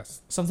just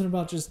asked? Something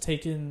about just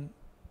taking.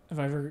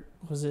 Do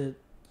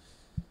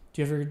you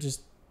ever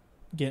just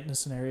get in a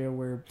scenario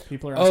where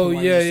people are asking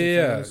why you take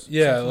photos,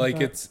 like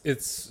that?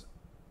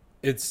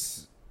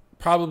 it's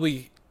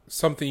probably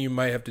something you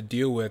might have to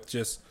deal with,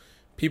 just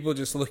people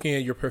just looking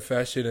at your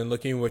profession and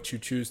looking at what you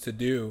choose to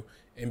do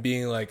and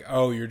being like,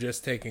 oh, you're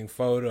just taking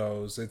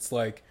photos. It's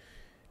like,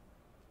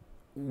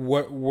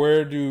 what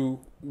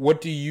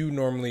do you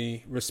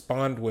normally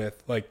respond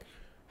with? Like,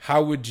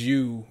 how would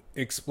you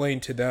explain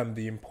to them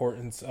the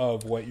importance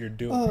of what you're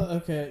doing? Oh,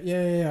 okay.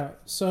 Yeah.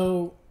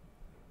 So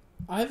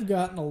I've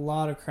gotten a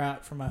lot of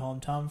crap from my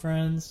hometown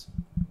friends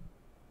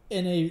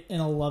in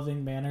a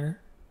loving manner,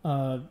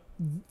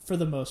 for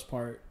the most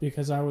part,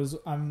 because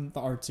I'm the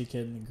artsy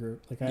kid in the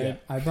group. Like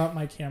I brought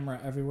my camera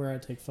everywhere. I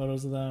take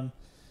photos of them.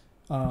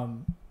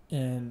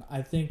 And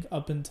I think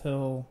up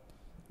until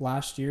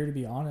last year, to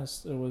be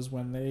honest, it was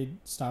when they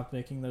stopped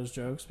making those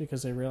jokes,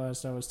 because they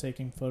realized I was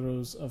taking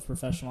photos of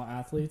professional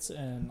athletes,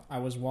 and I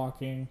was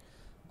walking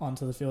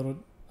onto the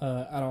field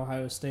at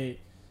Ohio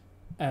State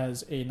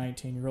as a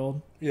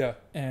 19-year-old. Yeah.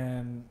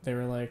 And they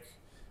were like,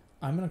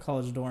 I'm in a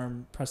college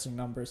dorm pressing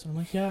numbers. And I'm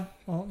like, yeah,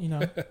 well,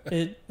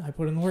 I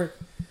put in the work.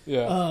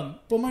 Yeah.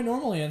 But my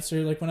normal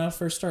answer, like when I was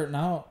first starting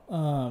out,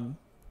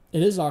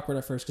 it is awkward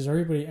at first because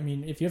everybody, I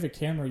mean, if you have a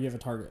camera, you have a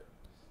target.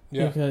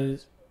 Yeah.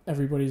 Because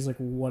everybody's like,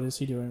 what is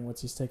he doing?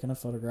 What's he taking a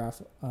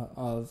photograph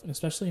of? And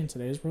especially in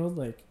today's world,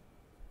 like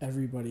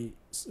everybody,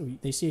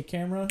 they see a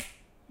camera,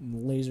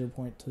 laser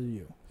point to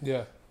you.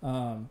 Yeah.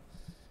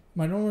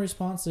 My normal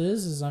response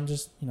is I'm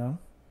just,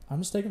 I'm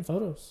just taking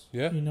photos.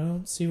 Yeah.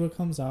 See what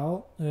comes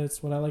out.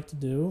 It's what I like to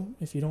do.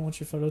 If you don't want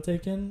your photo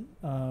taken,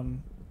 that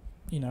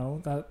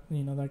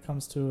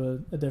comes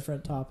to a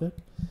different topic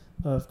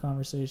of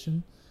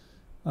conversation.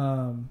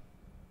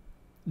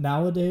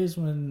 Nowadays,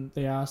 when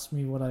they ask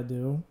me what I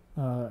do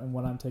and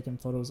what I'm taking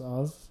photos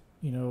of,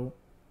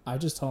 I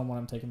just tell them what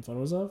I'm taking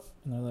photos of,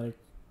 and they're like,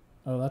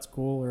 "Oh, that's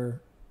cool,"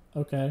 or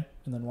 "Okay,"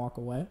 and then walk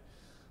away.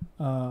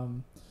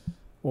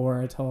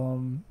 Or I tell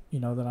them,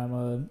 that I'm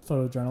a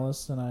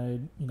photojournalist and I,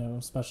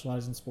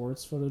 specialize in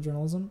sports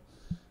photojournalism.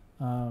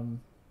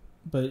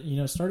 But,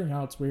 starting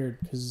out, it's weird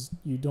because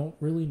you don't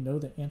really know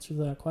the answer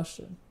to that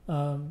question.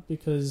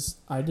 Because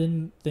I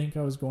didn't think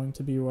I was going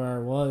to be where I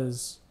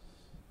was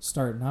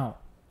starting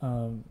out.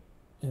 And,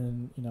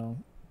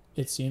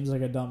 it seems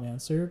like a dumb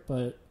answer,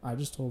 but I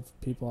just told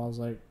people, I was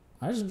like,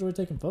 I just enjoy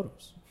taking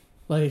photos.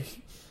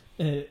 Like,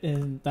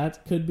 and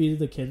that could be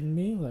the kid in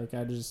me. Like,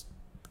 I just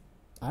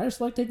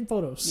like taking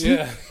photos.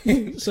 Yeah.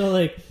 So,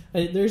 like,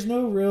 there's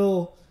no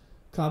real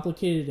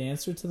complicated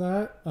answer to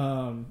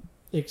that.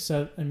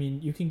 Except, I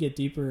mean, you can get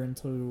deeper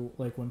into,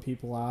 like, when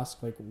people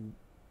ask, like,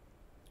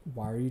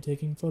 why are you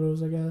taking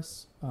photos, I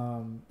guess?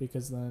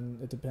 Because then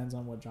it depends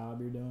on what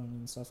job you're doing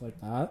and stuff like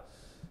that.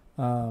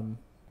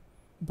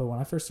 But when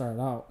I first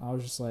started out, I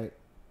was just like,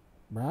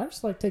 bro, I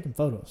just like taking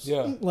photos.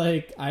 Yeah.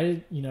 Like,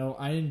 I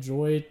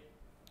enjoy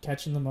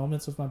catching the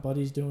moments of my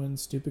buddies doing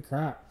stupid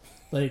crap.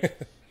 Like,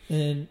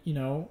 and,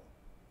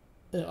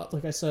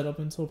 like I said, up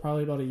until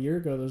probably about a year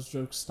ago, those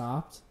jokes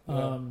stopped.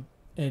 Yeah.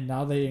 And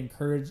now they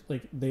encourage,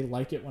 like, they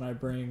like it when I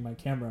bring my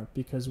camera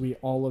because we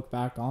all look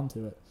back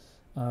onto it.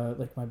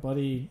 Like my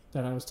buddy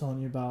that I was telling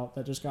you about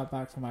that just got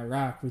back from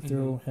Iraq, we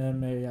threw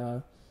him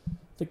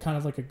the kind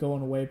of like a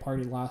going away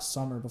party last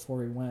summer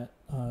before he went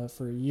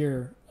for a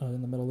year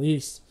in the Middle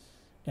East.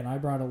 And I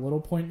brought a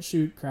little point and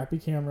shoot crappy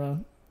camera.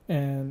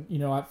 And,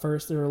 at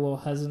first they were a little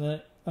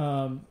hesitant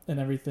and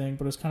everything,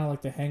 but it was kind of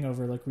like The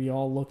Hangover. Like, we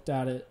all looked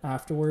at it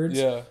afterwards.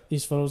 Yeah.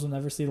 These photos will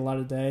never see the light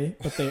of day,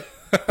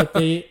 but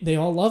they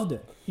all loved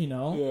it,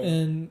 Yeah.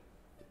 And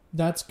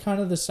that's kind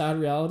of the sad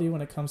reality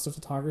when it comes to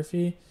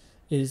photography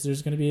is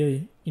there's going to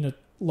be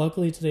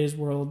luckily today's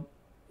world,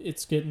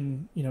 it's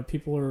getting,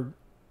 people are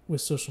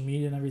with social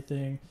media and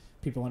everything,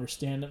 people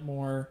understand it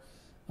more.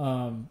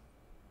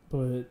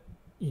 But,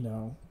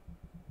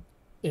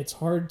 it's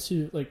hard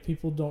to, like,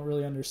 people don't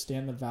really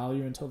understand the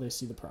value until they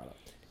see the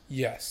product.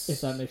 Yes.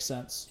 If that makes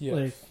sense. Yes.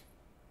 Like,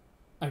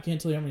 I can't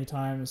tell you how many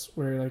times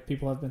where, like,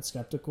 people have been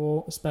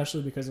skeptical,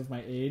 especially because of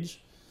my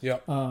age. Yeah.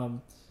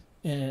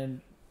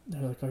 And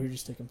they're like, oh, you're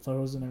just taking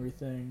photos and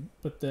everything.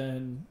 But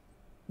then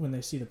when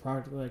they see the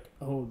product, they're like,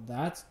 oh,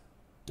 that's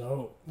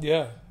dope.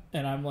 Yeah.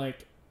 And I'm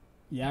like,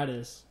 yeah, it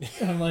is.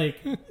 I'm like,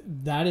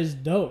 that is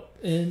dope.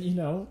 And,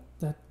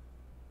 that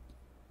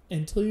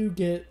until you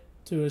get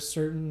to a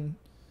certain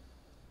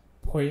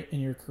point in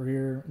your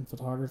career in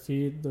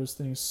photography, those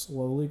things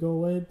slowly go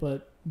away,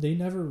 but they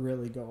never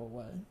really go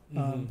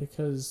away.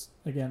 Because,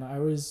 again, I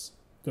always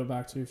go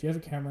back to, if you have a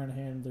camera in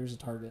hand, there's a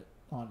target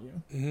on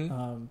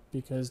you.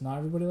 Because not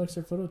everybody likes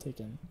their photo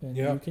taken. And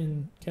you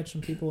can catch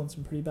some people in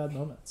some pretty bad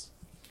moments.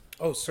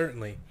 Oh,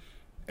 certainly.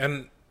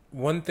 And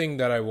one thing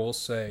that I will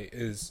say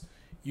is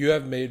you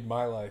have made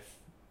my life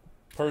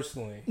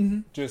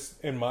personally,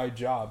 just in my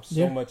job,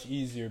 so much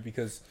easier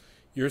because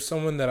you're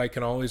someone that I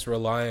can always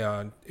rely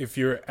on. If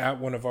you're at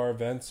one of our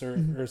events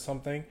or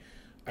something,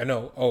 I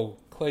know, oh,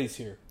 Clay's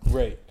here.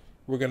 Great.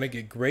 We're going to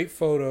get great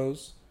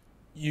photos.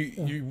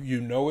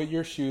 You know what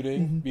you're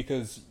shooting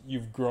because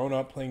you've grown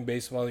up playing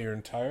baseball your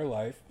entire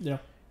life. Yeah.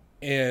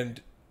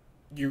 And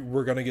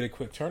we're going to get a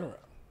quick turnaround.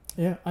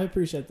 Yeah, I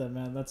appreciate that,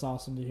 man. That's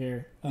awesome to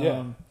hear.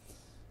 I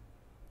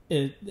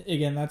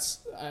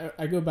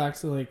go back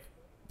to, like,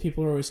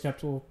 people are always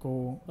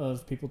skeptical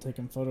of people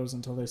taking photos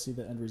until they see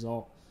the end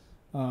result.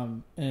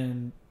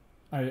 And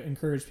I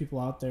encourage people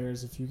out there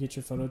is if you get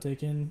your photo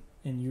taken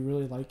and you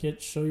really like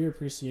it, show your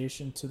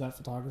appreciation to that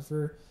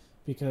photographer,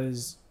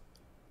 because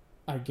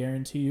I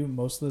guarantee you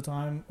most of the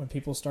time when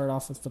people start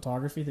off with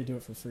photography, they do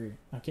it for free.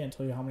 I can't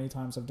tell you how many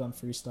times I've done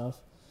free stuff.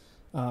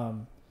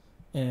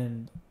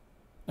 And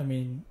I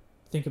mean,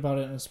 think about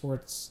it in a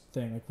sports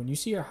thing. Like, when you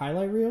see your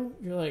highlight reel,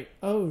 you're like,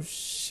 oh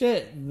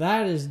shit,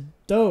 that is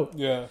dope.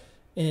 Yeah.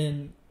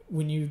 And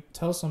when you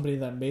tell somebody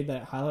that made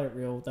that highlight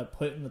reel, that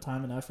put in the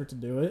time and effort to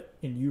do it,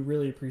 and you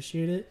really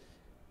appreciate it,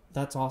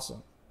 that's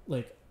awesome.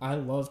 Like, I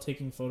love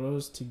taking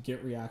photos to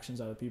get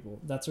reactions out of people.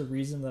 That's a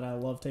reason that I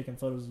love taking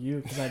photos of you,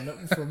 because I know,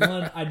 for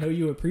one, I know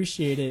you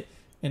appreciate it,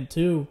 and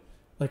two,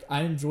 like,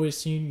 I enjoy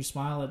seeing you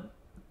smile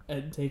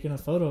at taking a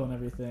photo and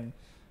everything.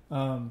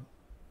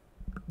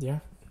 Yeah.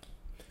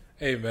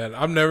 Hey, man,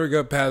 I'm never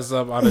going to pass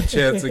up on a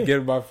chance to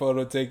get my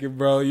photo taken,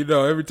 bro.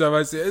 Every time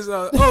I see it, it's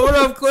like, oh, what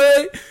up,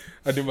 Clay?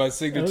 I do my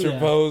signature yeah.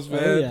 pose,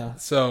 man. Oh, yeah.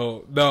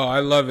 So no,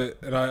 I love it,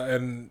 and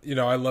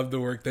I love the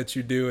work that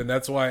you do, and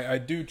that's why I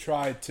do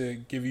try to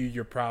give you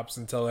your props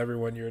and tell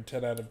everyone you're a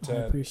 10 out of 10. I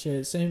appreciate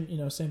it. Same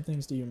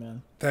things to you,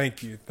 man.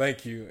 Thank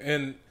you,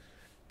 and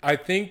I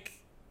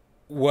think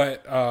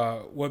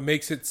what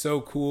makes it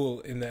so cool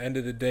in the end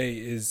of the day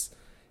is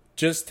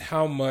just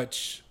how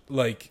much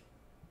like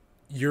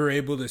you're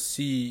able to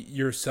see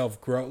yourself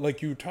grow,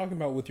 like you were talking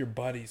about with your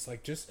buddies,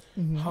 like just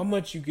how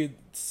much you could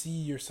see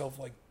yourself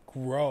like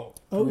grow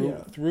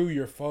through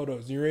your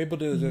photos. You're able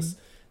to just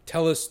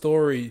tell a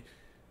story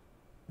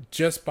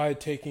just by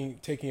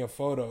taking a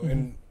photo.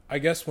 And I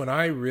guess when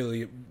I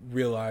really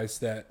realized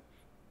that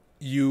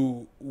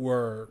you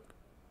were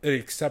an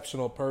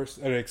exceptional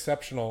person, an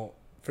exceptional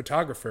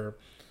photographer,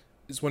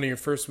 is one of your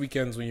first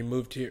weekends when you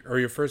moved here, or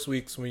your first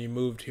weeks when you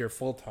moved here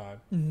full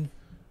time.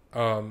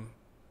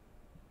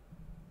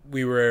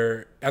 We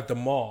were at the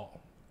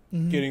mall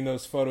getting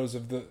those photos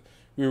of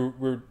we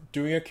were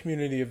doing a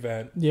community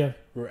event. Yeah.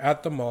 We were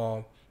at the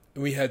mall,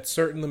 and we had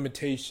certain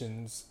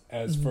limitations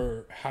as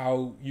for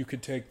how you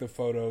could take the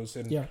photos.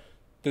 And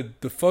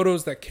the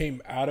photos that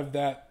came out of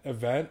that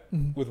event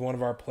with one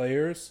of our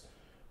players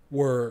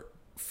were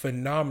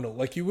phenomenal.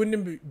 Like, you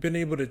wouldn't have been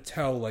able to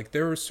tell, like,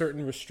 there were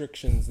certain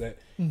restrictions that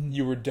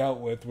you were dealt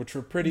with, which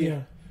were pretty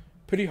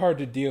hard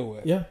to deal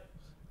with. Yeah.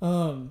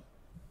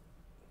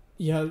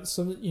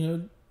 So,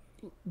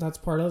 that's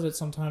part of it.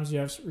 Sometimes you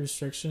have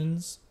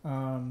restrictions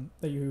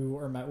that you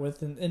are met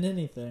with in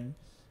anything.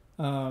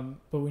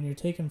 But when you're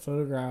taking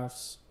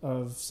photographs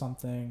of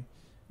something,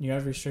 you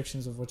have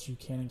restrictions of what you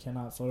can and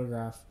cannot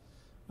photograph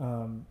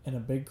in a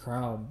big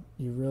crowd,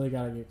 you really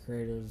got to get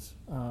creative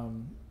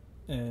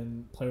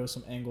and play with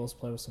some angles,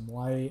 play with some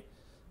light,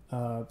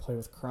 play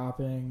with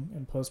cropping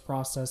and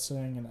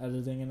post-processing and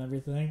editing and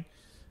everything.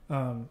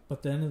 But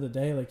at the end of the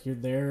day, like, you're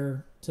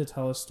there to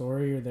tell a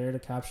story, you're there to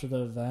capture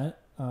the event.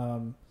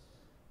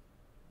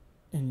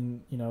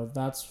 And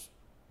that's,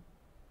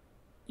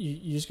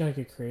 you just gotta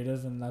get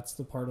creative, and that's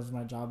the part of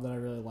my job that I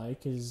really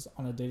like, is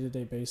on a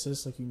day-to-day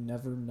basis, like, you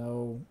never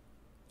know,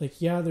 like,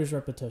 there's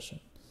repetition,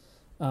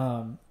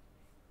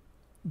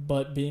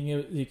 but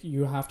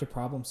you have to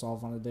problem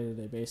solve on a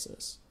day-to-day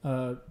basis,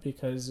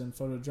 because in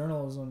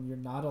photojournalism you're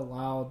not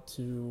allowed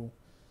to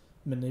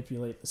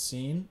manipulate the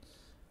scene.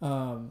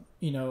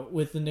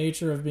 With the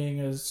nature of being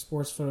a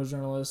sports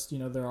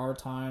photojournalist, there are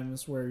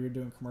times where you're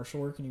doing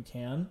commercial work and you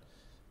can,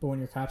 but when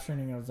you're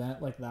capturing an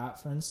event like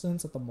that, for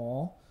instance, at the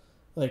mall,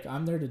 like,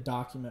 I'm there to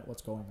document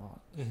what's going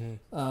on,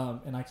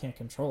 and I can't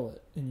control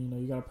it.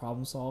 And you got to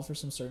problem solve for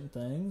some certain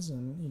things,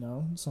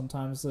 and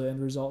sometimes the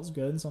end result is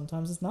good, and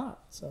sometimes it's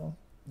not. So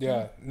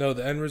no,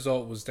 the end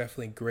result was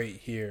definitely great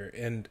here,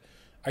 and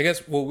I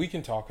guess we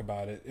can talk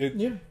about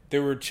it.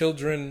 There were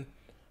children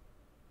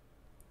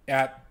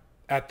at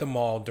the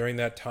mall during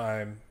that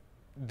time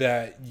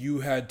that you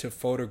had to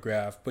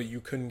photograph, but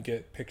you couldn't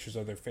get pictures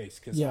of their face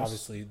because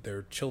obviously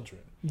they're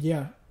children.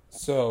 Yeah.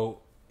 So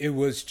it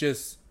was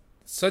just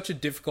such a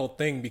difficult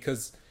thing,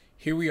 because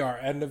here we are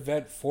at an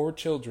event for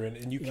children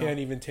and you can't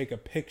even take a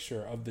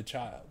picture of the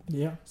child.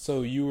 Yeah.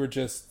 So you were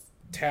just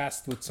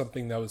tasked with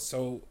something that was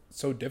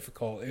so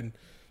difficult, and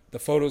the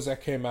photos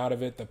that came out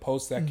of it, the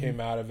posts that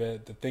came out of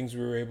it, the things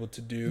we were able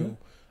to do.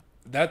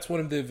 That's one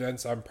of the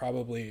events I'm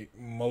probably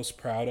most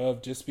proud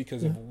of, just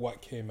because of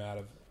what came out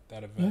of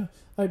that event.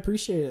 Yeah, I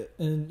appreciate it.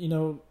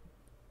 And,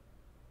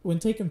 when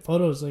taking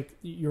photos, like,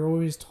 you're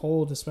always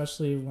told,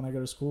 especially when I go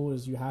to school,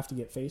 is you have to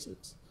get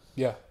faces.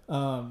 Yeah.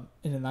 And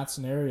in that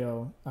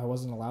scenario, I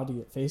wasn't allowed to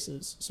get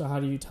faces. So how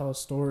do you tell a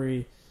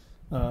story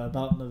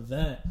about an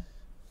event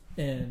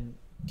and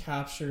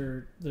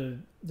capture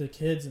the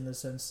kids in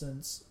this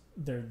instance?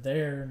 They're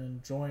there and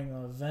enjoying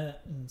the event,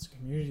 and it's a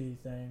community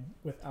thing,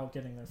 without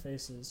getting their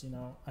faces.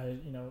 I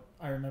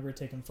remember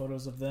taking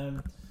photos of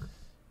them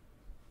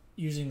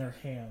using their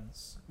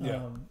hands,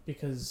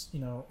 because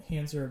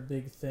hands are a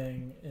big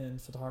thing in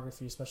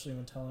photography, especially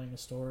when telling a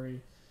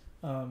story,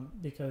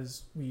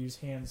 because we use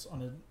hands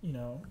on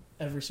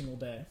every single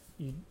day.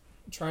 You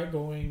try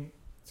going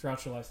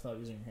throughout your life without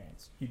using your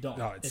hands. You don't.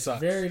 No, it's sucks.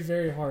 Very,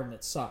 very hard, and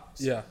it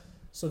sucks. Yeah.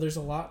 So there's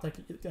a lot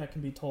that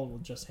can be told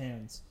with just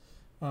hands.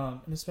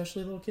 And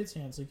especially little kids'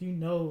 hands. Like,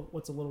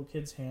 what's a little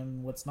kid's hand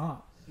and what's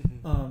not.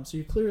 So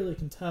you clearly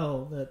can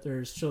tell that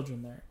there's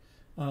children there.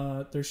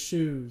 Their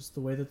shoes,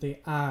 the way that they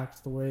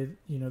act, the way,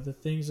 the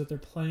things that they're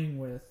playing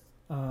with.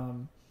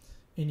 And,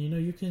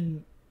 you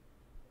can...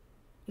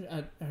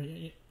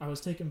 I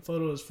was taking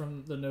photos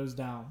from the nose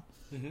down.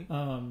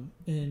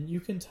 And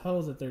you can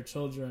tell that they're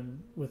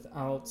children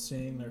without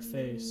seeing their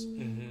face.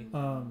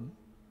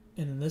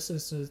 And in this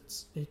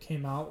instance, it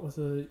came out with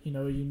a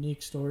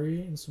unique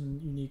story and some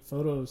unique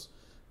photos,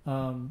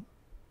 and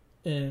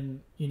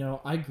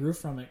I grew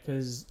from it,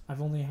 because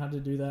I've only had to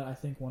do that, I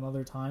think, one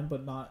other time,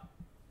 but not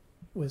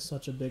with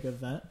such a big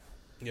event.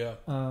 Yeah.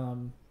 A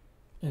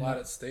lot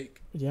at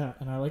stake. Yeah,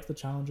 and I like the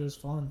challenge. It was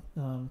fun,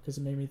 because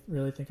it made me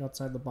really think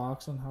outside the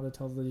box on how to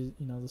tell the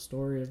the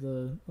story of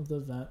the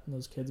event and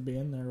those kids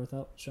being there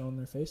without showing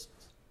their faces.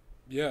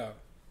 Yeah,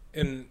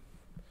 and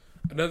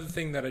another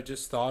thing that I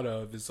just thought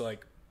of is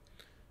like,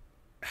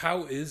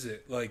 how is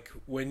it like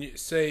when you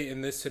say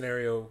in this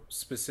scenario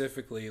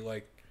specifically,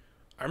 like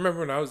I remember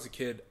when I was a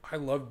kid, I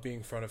loved being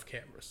in front of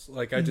cameras.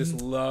 Like I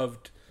just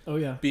loved Oh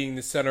yeah. being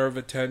the center of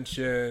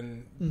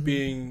attention, Mhm.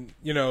 being,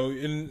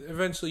 and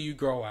eventually you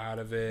grow out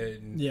of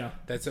it. And Yeah.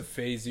 that's a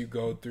phase you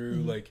go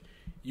through. Mhm. Like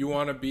you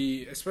want to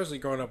be, especially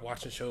growing up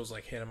watching shows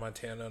like Hannah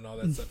Montana and all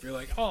that stuff. You're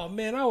like, oh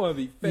man, I want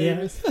to be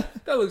famous. Yeah.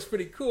 That looks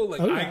pretty cool.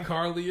 Like Oh, yeah.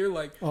 iCarly, you're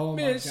like, Oh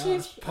my man, gosh.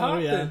 she's Oh,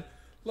 popping. yeah.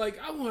 Like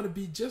I want to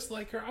be just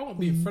like her. I want to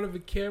be in front of a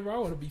camera. I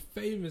want to be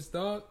famous,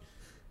 dog.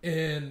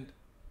 And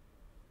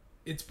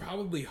it's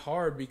probably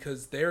hard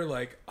because they're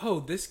like, oh,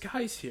 this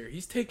guy's here.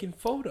 He's taking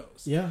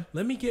photos. Yeah.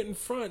 Let me get in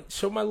front,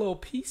 show my little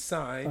peace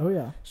sign, Oh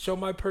yeah. show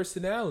my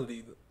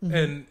personality. Mhm.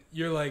 And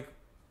you're like,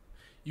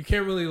 you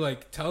can't really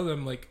like tell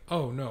them like,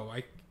 oh no,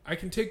 I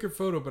can take your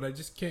photo, but I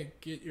just can't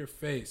get your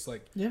face.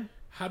 Like, Yeah.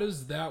 how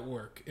does that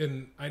work?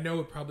 And I know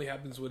it probably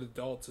happens with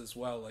adults as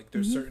well. Like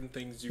there's Mhm. certain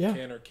things you Yeah.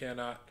 can or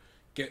cannot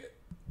get.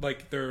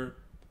 Like there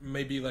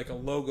may be like a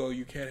logo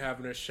you can't have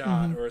in a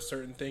shot, Mhm. or a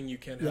certain thing you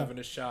can't Yeah. have in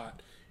a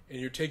shot. And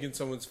you're taking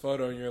someone's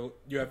photo and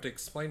you have to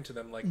explain to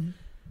them like, Mhm.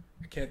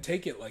 I can't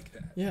take it like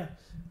that. Yeah.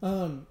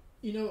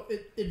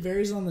 It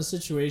varies on the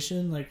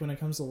situation. Like when it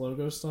comes to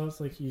logo stuff,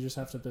 like you just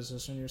have to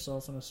position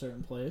yourself in a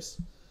certain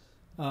place.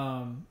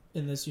 In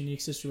this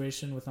unique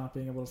situation with not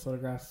being able to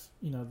photograph,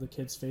 the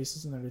kids'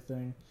 faces and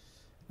everything,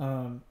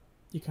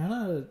 you kind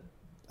of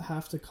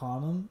have to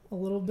con them a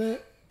little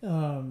bit,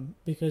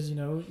 because,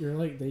 you're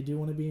like, they do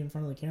want to be in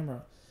front of the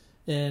camera.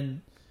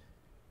 And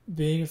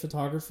being a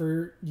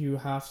photographer, you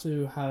have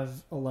to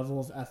have a level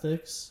of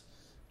ethics,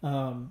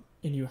 and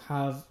you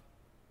have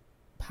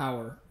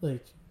power.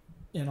 Like,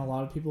 and a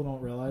lot of people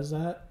don't realize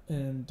that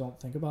and don't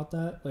think about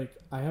that. Like,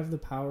 I have the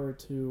power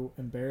to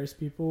embarrass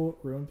people,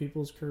 ruin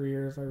people's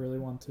career if I really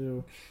want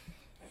to.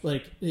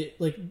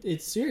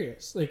 It's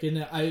serious. Like,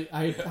 and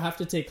I have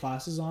to take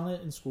classes on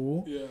it in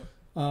school. Yeah.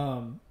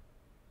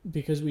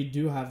 Because we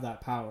do have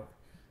that power.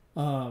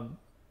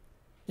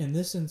 In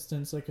this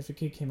instance, like if a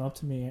kid came up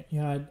to me,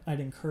 I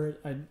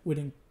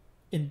would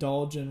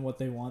indulge in what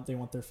they want. They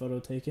want their photo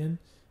taken,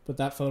 but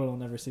that photo will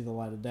never see the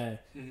light of day.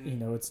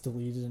 Mm-hmm. It's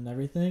deleted and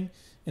everything.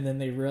 And then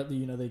they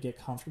really, they get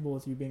comfortable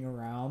with you being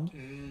around,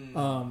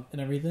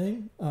 and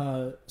everything.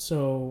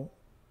 So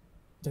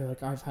they're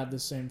like, I've had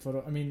this same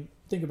photo. I mean,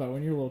 think about it.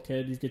 When you're a little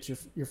kid, you get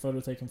your photo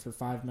taken for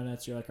 5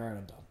 minutes. You're like, all right,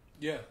 I'm done.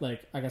 Yeah.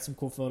 Like, I got some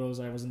cool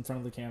photos. I was in front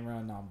of the camera,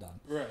 and now I'm done.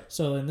 Right.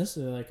 So in this,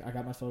 like, I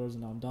got my photos,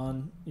 and now I'm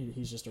done.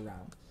 He's just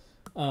around.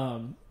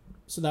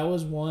 So that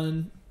was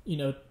one,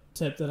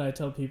 tip that I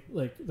tell people,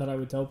 like, that I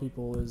would tell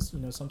people is,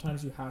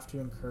 sometimes you have to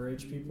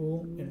encourage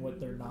people in what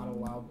they're not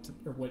allowed to,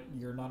 or what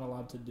you're not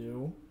allowed to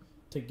do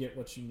to get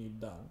what you need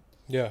done.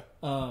 Yeah.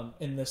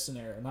 In this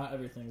scenario, not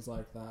everything's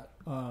like that.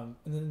 And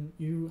then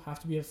you have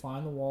to be a fly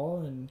on the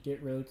wall and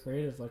get really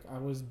creative. Like, I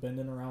was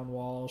bending around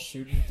walls,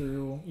 shooting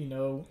through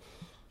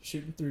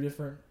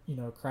different,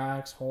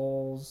 cracks,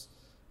 holes,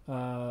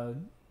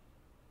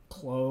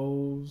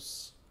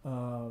 clothes.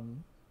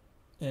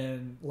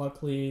 And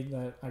luckily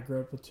that I grew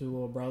up with two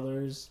little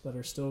brothers that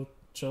are still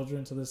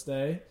children to this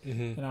day.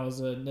 Mm-hmm. And I was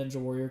a Ninja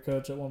Warrior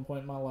coach at one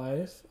point in my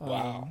life.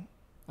 Wow.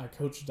 I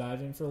coached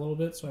diving for a little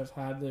bit, so I've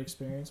had the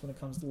experience when it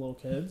comes to little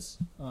kids.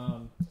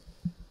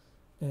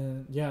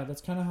 And yeah,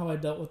 that's kind of how I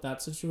dealt with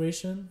that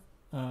situation.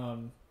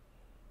 And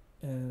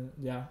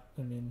yeah,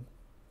 I mean,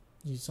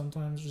 you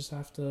sometimes just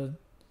have to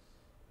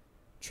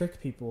trick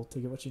people to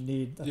get what you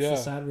need. That's the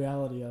sad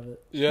reality of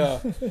it. Yeah.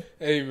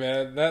 Hey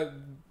man,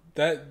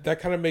 that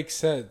kind of makes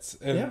sense.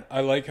 And Yeah. I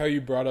like how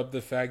you brought up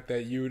the fact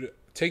that you would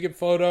take a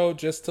photo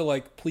just to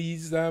like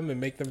please them and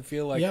make them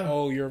feel like,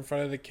 oh, you're in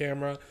front of the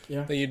camera.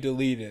 Yeah. Then you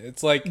delete it.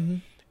 It's like,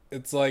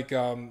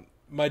 Mm-hmm.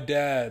 My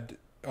dad,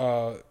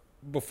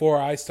 before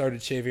I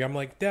started shaving, I'm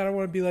like, Dad, I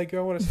want to be like you.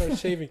 I want to start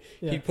shaving.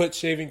 Yeah. He'd put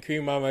shaving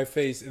cream on my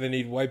face and then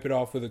he'd wipe it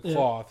off with a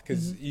cloth.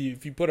 Because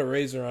if you put a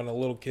razor on a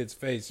little kid's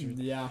face,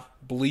 you're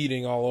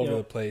bleeding all over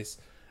the place.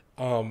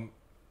 And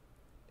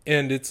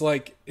it's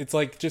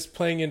like just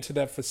playing into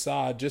that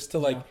facade just to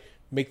like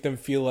make them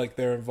feel like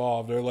they're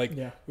involved. Or like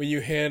when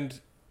you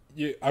hand,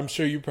 I'm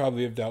sure you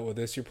probably have dealt with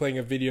this. You're playing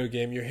a video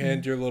game. You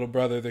hand your little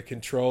brother the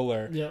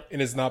controller,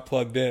 and it's not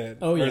plugged in.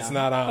 Oh yeah, or it's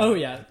not on. Oh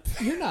yeah,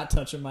 you're not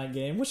touching my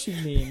game. What you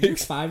mean? You're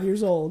 5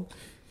 years old.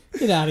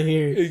 Get out of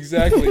here.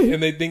 Exactly,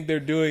 and they think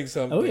they're doing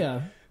something. Oh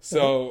yeah.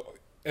 So,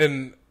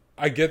 and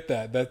I get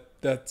that.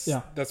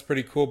 That's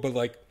pretty cool. But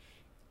like,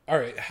 all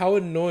right, how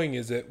annoying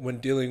is it when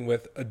dealing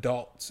with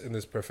adults in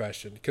this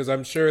profession? Because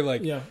I'm sure,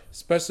 like,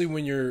 especially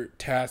when you're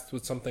tasked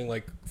with something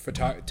like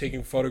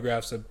taking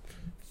photographs of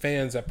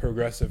fans at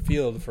Progressive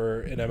Field for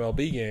an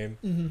MLB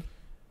game,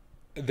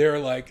 they're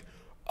like,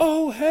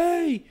 "Oh,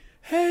 hey,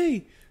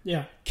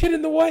 kid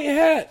in the white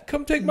hat,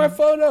 come take my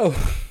photo."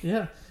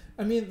 Yeah,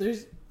 I mean,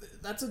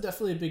 that's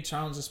definitely a big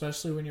challenge,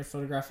 especially when you're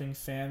photographing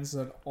fans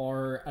that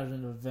are at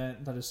an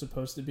event that is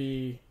supposed to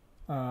be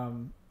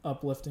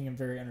uplifting and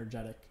very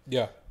energetic.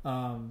 Yeah.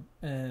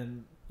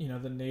 And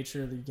the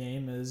nature of the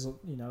game is,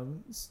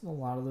 it's a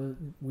lot of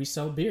we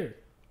sell beer.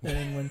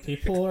 And when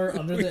people are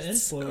under the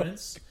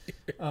influence,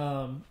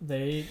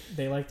 they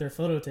like their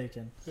photo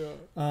taken.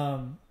 Yeah.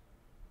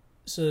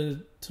 So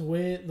the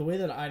way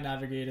that I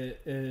navigate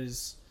it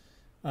is,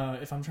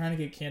 if I'm trying to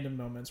get candid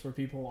moments where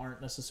people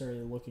aren't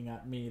necessarily looking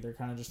at me, they're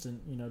kind of just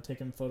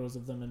taking photos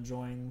of them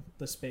enjoying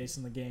the space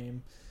in the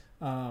game.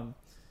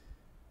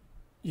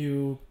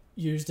 You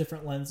use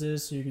different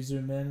lenses so you can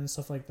zoom in and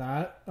stuff like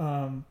that.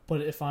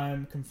 But if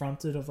I'm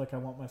confronted of like I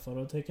want my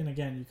photo taken,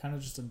 again, you kind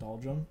of just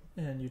indulge them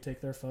and you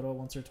take their photo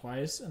once or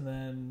twice, and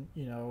then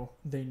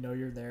they know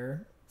you're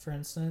there, for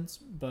instance,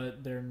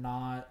 but they're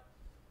not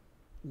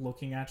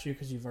looking at you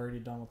because you've already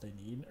done what they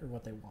need or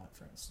what they want,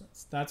 for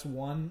instance. That's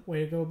one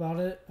way to go about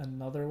it.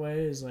 Another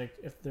way is like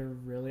if they're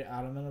really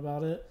adamant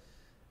about it,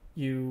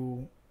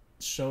 you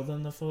show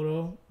them the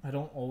photo. I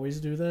don't always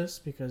do this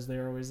because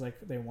they're always like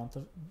they want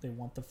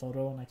the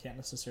photo, and I can't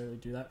necessarily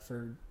do that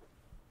for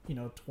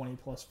 20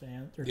 plus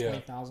fans or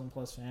 20,000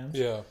 plus fans.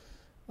 Yeah.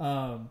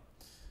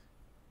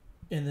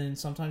 And then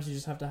sometimes you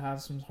just have to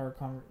have some hard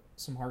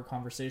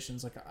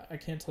conversations. Like I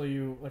can't tell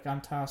you, like I'm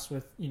tasked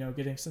with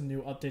getting some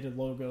new updated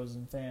logos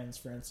and fans,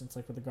 for instance,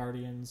 like with the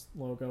Guardians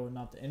logo and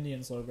not the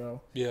Indians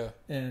logo. Yeah.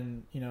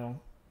 And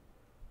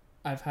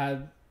I've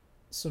had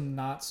some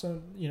not so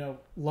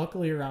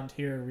luckily around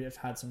here we have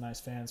had some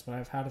nice fans, but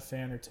I've had a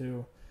fan or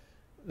two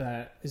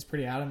that is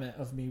pretty adamant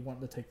of me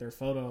wanting to take their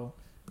photo,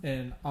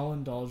 and I'll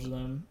indulge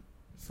them,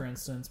 for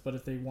instance, but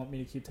if they want me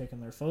to keep taking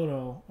their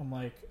photo, I'm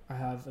like, I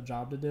have a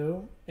job to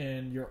do,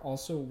 and you're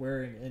also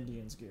wearing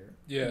Indians gear.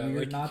 Yeah,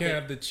 like you can't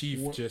have the chief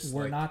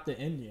we're not the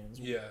Indians.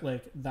 Yeah.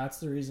 Like that's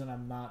the reason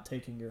I'm not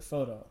taking your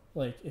photo.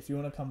 Like if you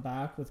want to come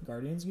back with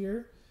Guardians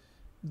gear,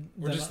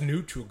 or just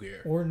neutral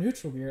gear. Or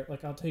neutral gear,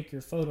 like I'll take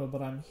your photo,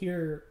 but I'm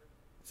here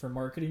for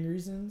marketing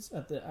reasons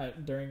at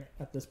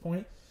this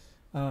point.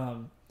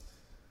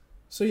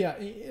 So yeah,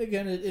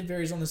 again, it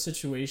varies on the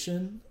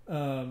situation.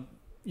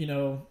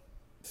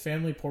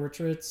 Family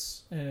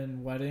portraits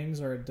and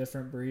weddings are a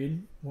different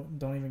breed.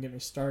 Don't even get me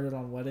started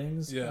on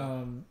weddings.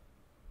 Yeah.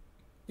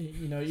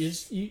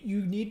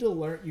 You need to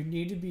learn. You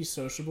need to be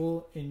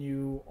sociable, and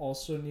you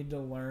also need to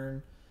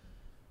learn,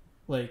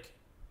 like,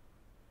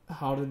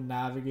 how to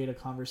navigate a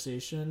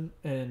conversation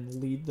and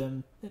lead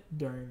them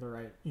during the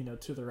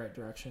right, to the right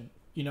direction.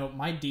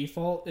 My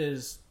default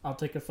is I'll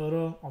take a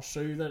photo. I'll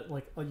show you that,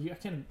 like,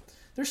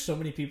 there's so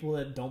many people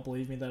that don't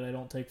believe me that I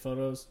don't take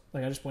photos.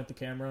 Like, I just point the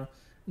camera.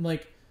 I'm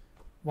like,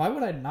 why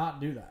would I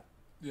not do that?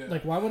 Yeah.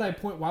 Like, why would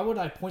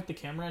I point the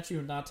camera at you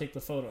and not take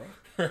the photo?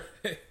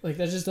 Like,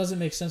 that just doesn't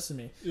make sense to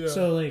me. Yeah.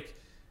 So, like,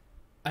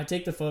 I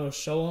take the photo,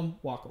 show them,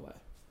 walk away.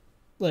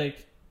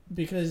 Like,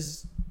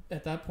 because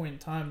at that point in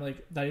time,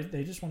 like,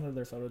 they just wanted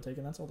their photo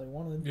taken. That's all they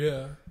wanted.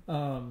 Yeah.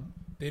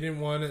 They didn't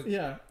want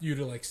you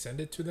to, like, send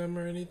it to them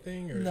or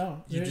anything? Or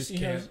no. You just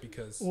can't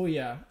because... Well,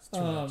 yeah. It's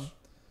too much.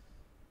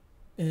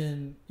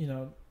 And,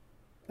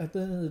 at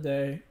the end of the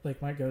day,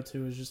 like, my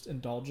go-to is just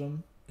indulge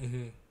them.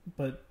 Mm-hmm.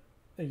 But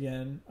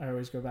again, I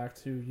always go back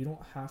to you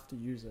don't have to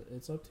use it.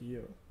 It's up to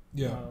you.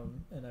 Yeah.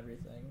 And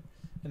everything.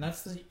 And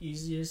that's the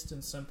easiest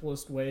and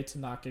simplest way to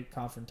not get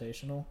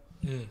confrontational.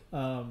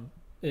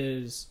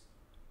 Is,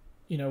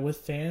 with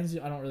fans,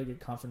 I don't really get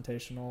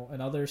confrontational.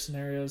 In other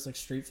scenarios like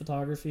street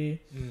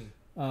photography,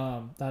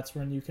 that's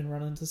when you can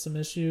run into some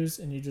issues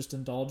and you just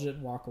indulge it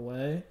and walk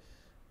away.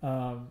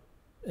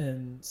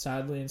 And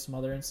sadly, in some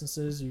other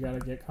instances, you got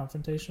to get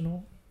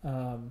confrontational.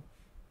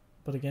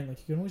 But again, like,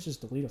 you can always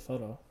just delete a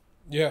photo.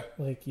 Yeah.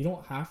 Like, you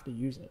don't have to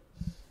use it.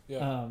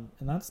 Yeah.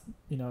 And that's,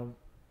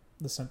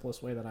 the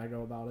simplest way that I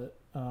go about it,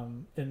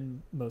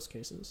 in most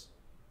cases.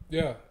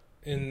 Yeah.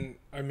 And,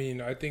 I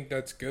mean, I think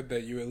that's good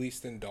that you at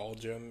least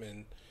indulge them.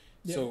 And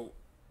so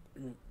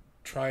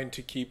trying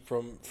to keep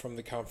from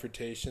the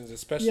confrontations,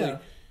 especially... Yeah.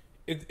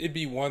 It'd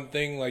be one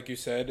thing, like you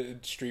said,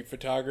 in street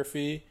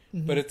photography,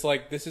 but it's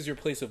like, this is your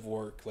place of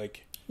work.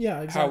 Like,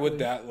 exactly. How would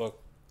that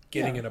look?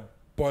 Getting in a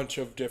bunch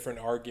of different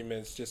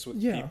arguments just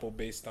with people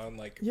based on,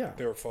 like,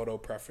 their photo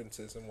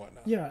preferences and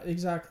whatnot. Yeah,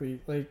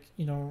 exactly. Like,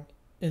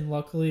 and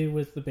luckily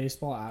with the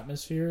baseball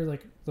atmosphere,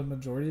 like, the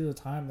majority of the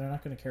time, they're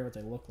not going to care what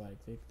they look like.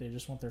 They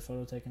just want their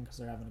photo taken because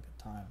they're having a good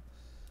time.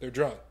 They're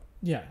drunk.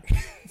 Yeah,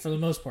 for the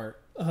most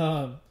part.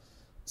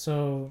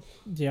 So,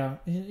 yeah,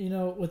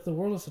 with the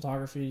world of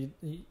photography...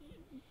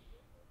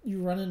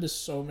 You run into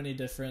so many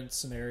different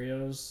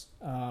scenarios,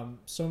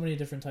 so many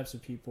different types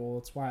of people.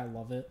 It's why I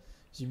love it.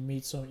 You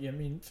meet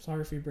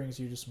photography brings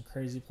you to some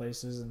crazy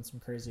places and some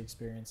crazy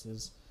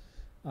experiences.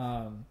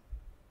 And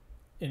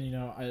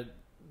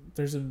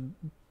there's a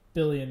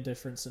billion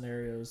different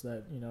scenarios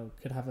that,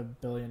 could have a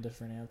billion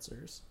different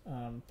answers.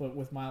 But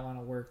with my line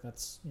of work,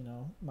 that's,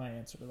 my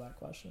answer to that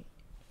question.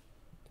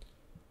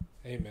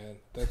 Hey man,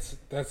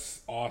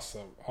 that's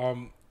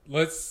awesome.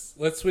 Let's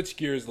switch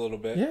gears a little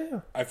bit.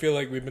 Yeah. I feel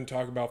like we've been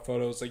talking about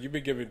photos. Like, you've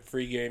been giving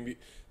free game.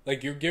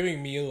 Like, you're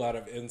giving me a lot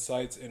of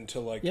insights into,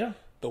 like,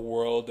 the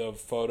world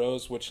of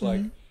photos, which,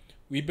 like,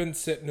 we've been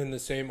sitting in the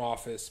same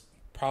office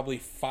probably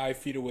 5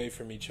 feet away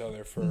from each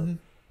other for,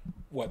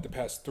 the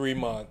past 3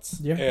 months.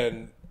 Yeah.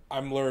 And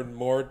I'm learning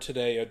more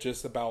today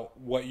just about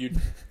what you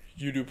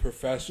you do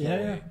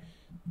professionally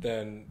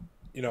than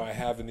I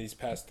have in these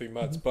past 3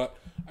 months. But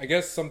I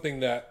guess something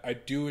that I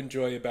do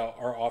enjoy about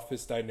our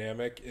office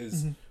dynamic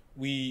is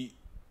we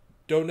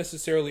don't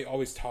necessarily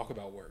always talk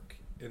about work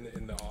in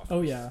the office.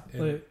 Oh yeah,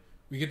 and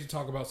we get to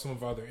talk about some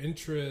of our other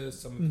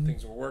interests, some of the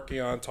things we're working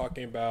on,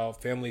 talking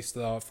about family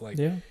stuff. Like,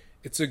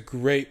 it's a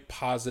great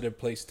positive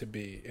place to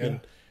be.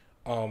 And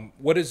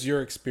what has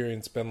your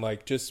experience been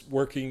like, just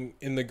working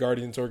in the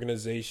Guardians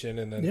organization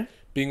and then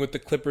being with the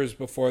Clippers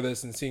before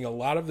this, and seeing a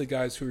lot of the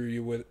guys who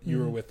you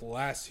were with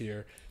last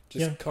year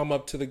just come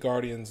up to the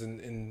Guardians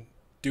and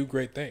do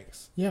great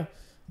things? Yeah.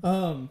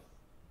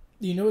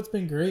 It's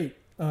been great.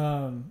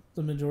 The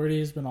majority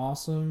has been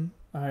awesome.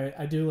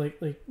 I do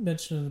like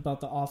mentioning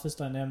about the office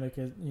dynamic.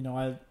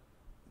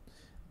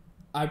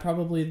 I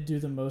probably do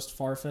the most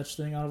far-fetched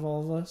thing out of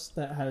all of us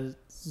that has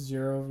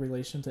zero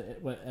relation to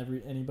what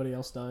anybody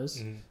else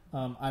does.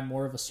 I'm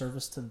more of a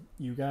service to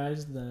you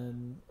guys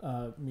than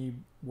me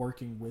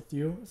working with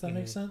you, if that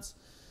makes sense.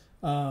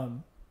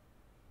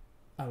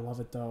 I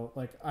love it though.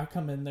 Like, I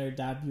come in there,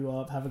 dab you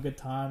up, have a good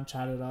time,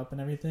 chat it up and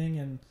everything,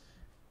 and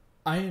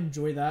I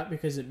enjoy that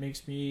because it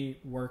makes me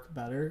work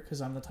better,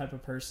 because I'm the type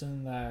of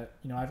person that,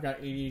 I've got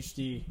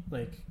ADHD,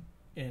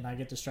 and I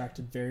get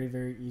distracted very,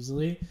 very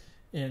easily.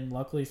 And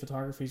luckily,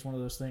 photography is one of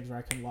those things where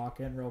I can lock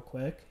in real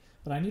quick,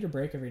 but I need a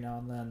break every now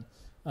and then.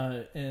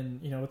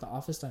 And with the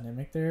office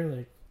dynamic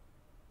there,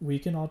 we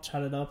can all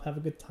chat it up, have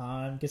a good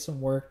time, get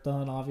some work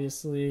done,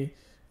 obviously.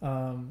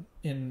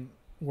 And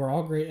we're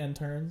all great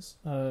interns.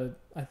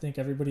 I think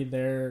everybody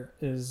there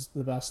is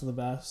the best of the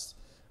best.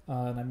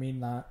 And I mean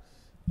that.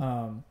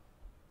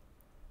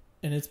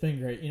 And it's been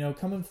great,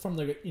 coming from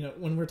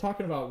when we're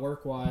talking about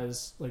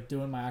work-wise,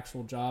 doing my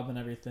actual job and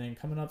everything,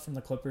 coming up from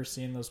the Clippers,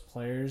 seeing those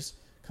players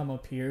come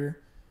up here,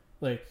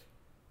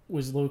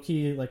 was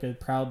low-key a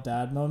proud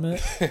dad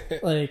moment,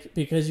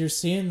 because you're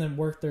seeing them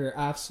work their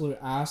absolute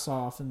ass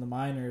off in the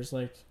minors,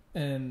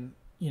 and,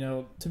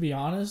 to be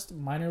honest,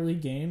 minor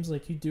league games,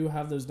 you do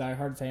have those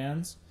diehard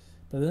fans,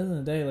 but at the end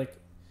of the day,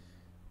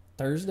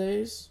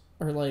 Thursdays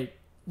are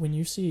when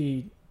you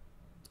see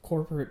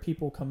corporate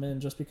people come in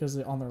just because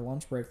on their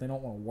lunch break they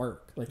don't want to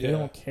work, they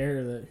don't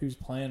care that who's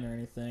playing or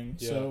anything.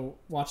 So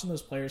watching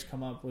those players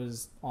come up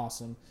was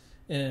awesome,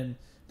 and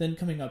then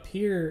coming up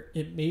here,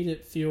 it made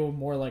it feel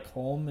more like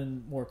home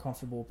and more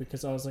comfortable,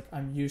 because I was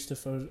I'm used to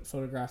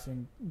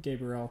photographing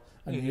Gabriel,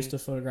 I'm used to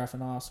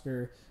photographing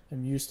Oscar,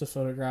 I'm used to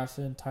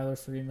photographing Tyler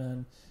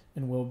Freeman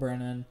and Will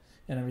Brennan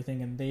and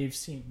everything, and they've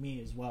seen me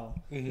as well.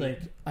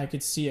 I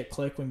could see it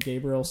click when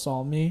Gabriel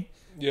saw me.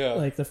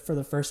 For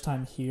the first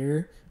time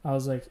here, I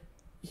was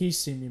he's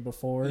seen me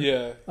before.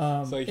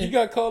 He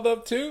got called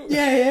up too?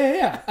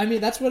 Yeah. I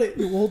mean, that's what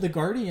the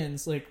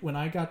Guardians, when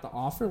I got the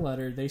offer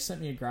letter, they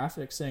sent me a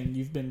graphic saying,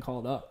 "You've been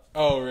called up."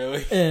 Oh,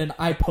 really? And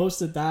I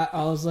posted that.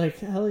 I was like,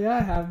 hell yeah,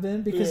 I have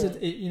been, because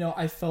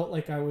I felt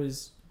like I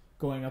was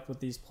going up with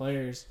these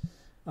players.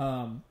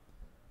 And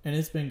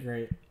it's been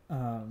great.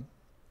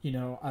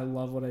 I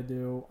love what I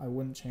do. I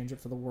wouldn't change it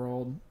for the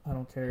world. I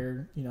don't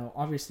care.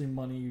 Obviously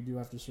money, you do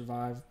have to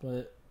survive,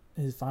 but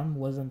if I'm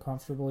living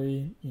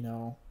comfortably,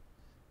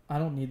 I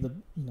don't need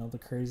the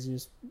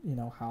craziest,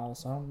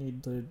 house. I don't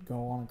need to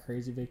go on a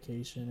crazy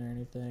vacation or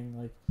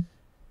anything.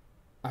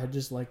 I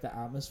just like the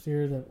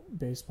atmosphere that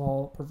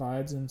baseball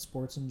provides and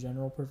sports in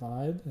general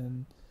provide.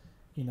 And,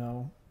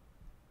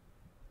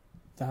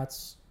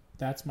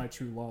 that's my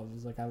true love,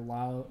 is I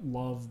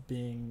love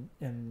being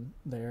in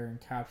there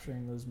and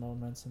capturing those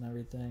moments and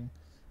everything.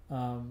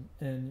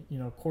 And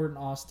Court and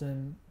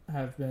Austin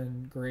have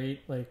been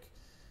great.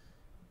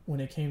 When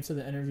it came to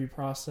the interview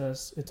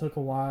process, it took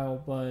a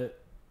while, but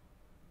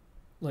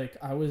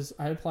I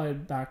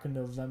applied back in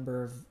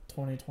November of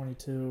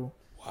 2022.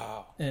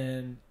 Wow.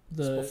 And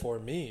it's before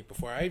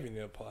I even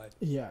applied.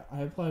 Yeah,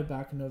 I applied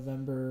back in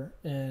November,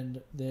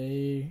 and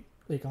they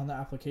on the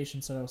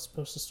application said I was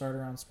supposed to start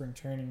around spring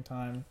training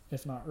time,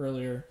 if not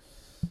earlier.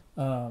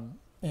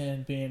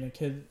 And being a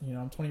kid,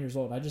 I'm 20 years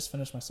old. I just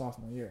finished my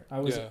sophomore year. I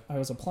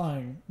was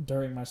applying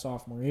during my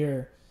sophomore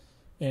year,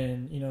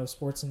 and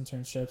sports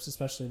internships,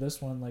 especially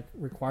this one,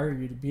 require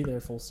you to be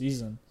there full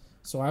season.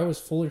 So I was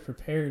fully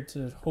prepared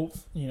to hope.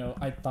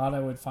 I thought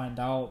I would find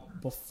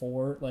out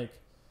before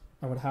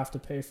I would have to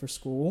pay for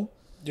school.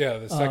 Yeah,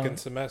 the second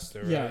semester,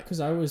 right? Yeah, because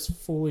I was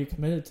fully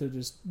committed to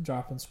just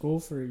dropping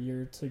school for a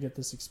year to get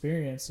this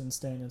experience and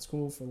staying in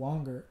school for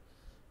longer.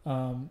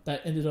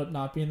 That ended up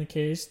not being the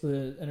case.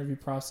 The interview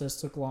process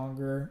took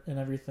longer and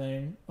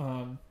everything.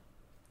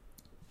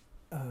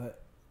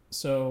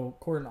 So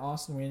Court and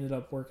Austin, we ended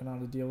up working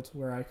on a deal to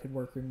where I could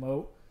work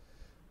remote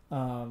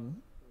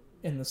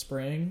in the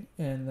spring,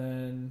 and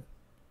then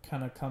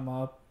kind of come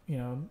up.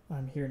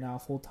 I'm here now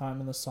full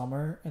time in the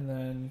summer, and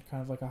then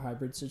kind of a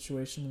hybrid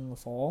situation in the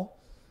fall.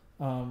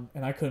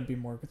 And I couldn't be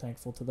more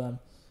thankful to them.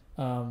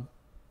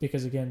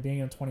 Because again,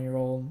 being a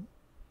 20-year-old,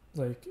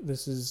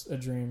 this is a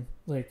dream.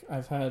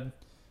 I've had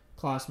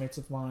classmates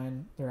of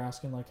mine, they're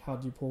asking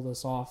how'd you pull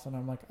this off? And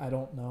I'm I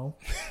don't know,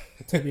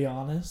 to be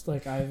honest.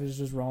 I was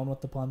just rolling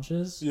with the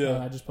punches.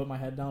 I just put my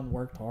head down and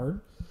worked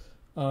hard.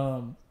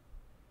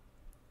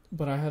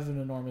 but I have an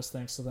enormous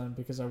thanks to them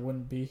because I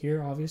wouldn't be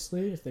here,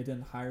 obviously, if they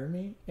didn't hire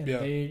me. And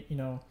they, you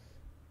know,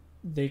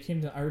 they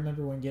came to, I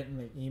remember when getting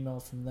the email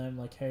from them,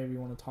 like, hey, we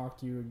want to talk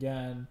to you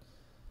again.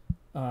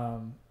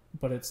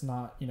 But it's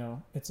not, you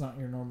know, it's not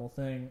your normal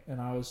thing. And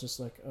I was just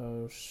like,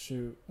 oh,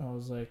 shoot. I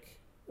was like,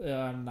 yeah,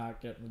 I'm not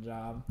getting the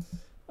job.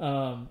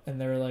 And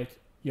they were like,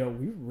 yo,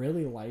 we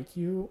really like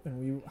you.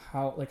 And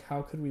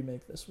how could we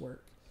make this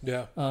work?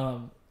 Yeah.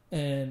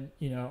 And,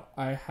 you know,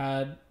 I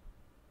had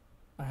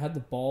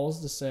the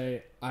balls to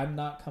say, I'm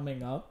not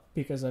coming up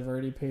because I've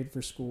already paid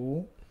for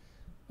school.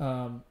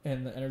 And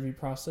the interview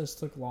process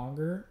took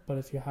longer. But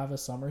if you have a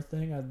summer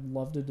thing, I'd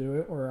love to do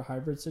it. Or a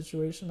hybrid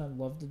situation, I'd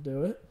love to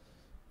do it.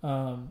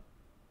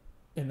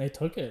 And they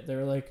took it. They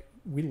were like,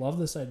 we love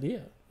this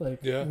idea.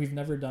 Like, we've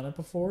never done it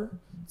before.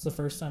 It's the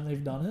first time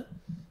they've done it.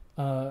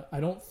 I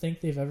don't think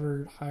they've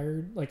ever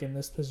hired, like, in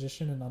this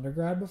position an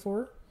undergrad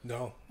before.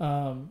 No.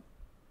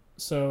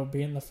 So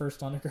being the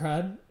first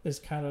undergrad is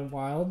kind of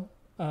wild.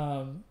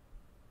 And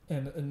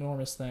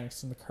enormous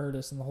thanks. And the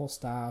Curtis and the whole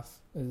staff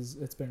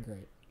it's been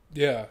great.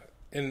 Yeah.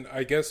 And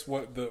I guess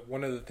one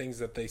of the things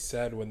that they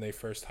said when they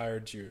first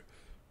hired you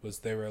was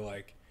they were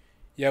like,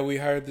 yeah, we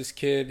hired this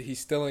kid. He's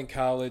still in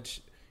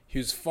college. He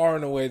was far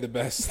and away the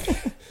best,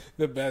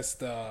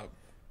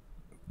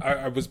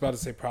 I was about to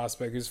say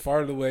prospect. He was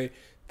far and away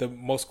the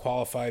most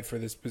qualified for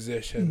this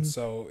position. Mm-hmm.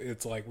 So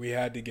it's like we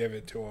had to give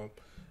it to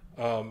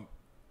him.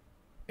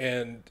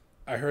 And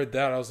I heard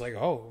that. I was like,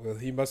 oh, well,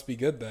 he must be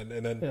good then.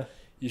 And then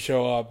you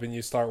show up and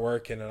you start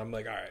working, and I'm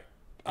like, all right,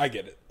 I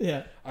get it.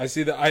 Yeah. I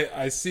see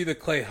the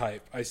Clay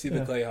hype.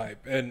 The Clay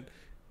hype. And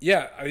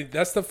yeah, I mean,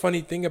 that's the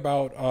funny thing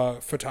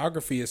about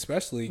photography,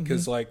 especially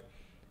because like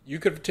you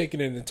could have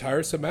taken an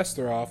entire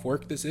semester off,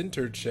 worked this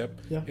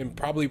internship, and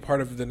probably part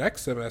of the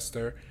next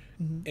semester,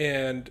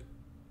 and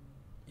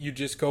you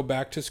just go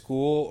back to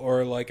school,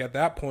 or like at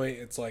that point,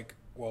 it's like,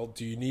 well,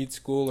 do you need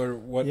school or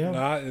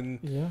whatnot?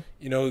 And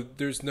you know,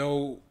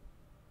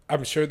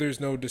 I'm sure there's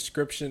no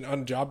description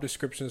on job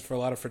descriptions for a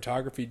lot of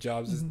photography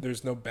jobs.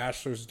 There's no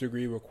bachelor's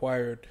degree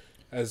required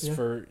as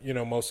for, you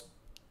know, most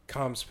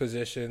comms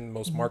position,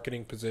 most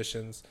marketing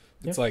positions.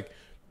 It's like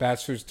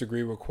bachelor's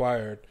degree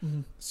required.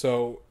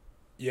 So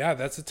yeah,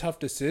 that's a tough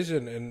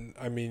decision. And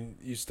I mean,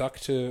 you stuck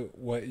to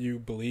what you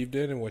believed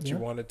in and what you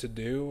wanted to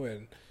do.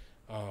 And,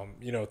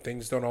 you know,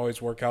 things don't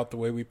always work out the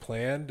way we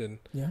planned. And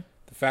the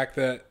fact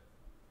that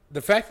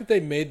they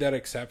made that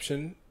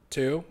exception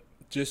too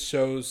just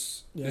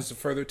shows is a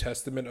further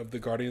testament of the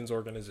Guardians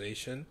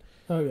organization.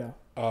 Oh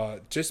yeah.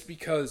 Just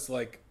because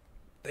like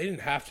they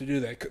didn't have to do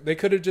that. They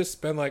could have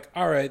just been like,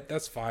 all right,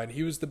 that's fine.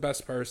 He was the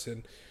best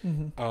person.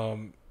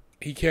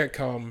 He can't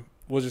come.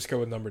 We'll just go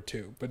with number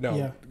 2. But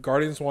no,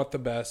 Guardians want the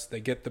best. They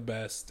get the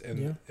best,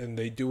 and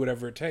they do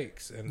whatever it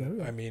takes.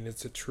 And I mean,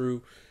 it's a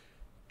true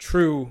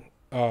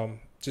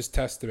just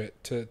testament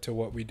to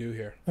what we do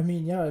here. I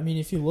mean,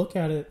 if you look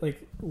at it,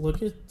 like,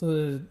 look at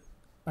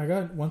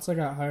once I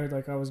got hired,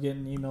 like, I was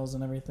getting emails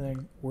and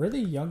everything. We're the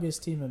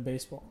youngest team in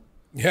baseball.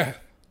 Yeah.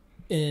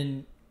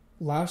 In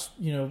last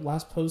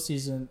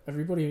postseason,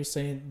 everybody was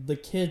saying the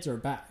kids are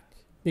back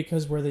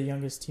because we're the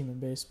youngest team in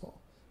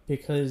baseball,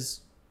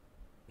 because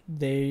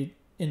they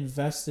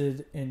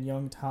invested in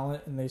young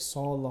talent and they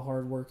saw the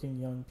hardworking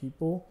young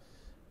people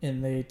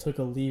and they took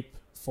a leap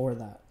for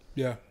that.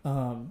 Yeah.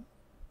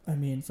 I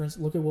mean, for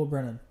instance, look at Will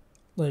Brennan.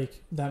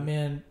 Like, that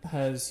man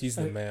he's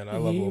the man. I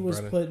love Will Brennan. He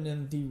was putting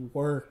in the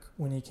work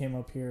when he came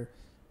up here,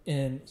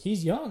 and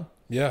he's young.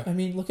 Yeah. I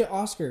mean, look at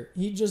Oscar.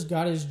 He just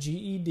got his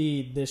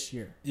GED this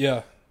year.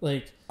 Yeah.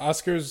 Like,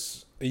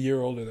 Oscar's a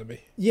year older than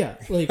me. Yeah.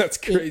 Like, that's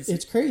crazy.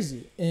 It's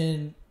crazy.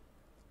 And,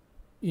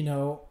 you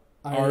know,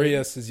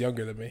 RES is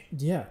younger than me.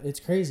 Yeah, it's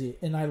crazy.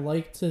 And I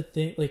like to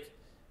think, like,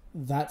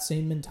 that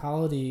same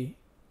mentality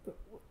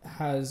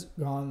has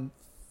gone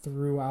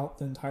throughout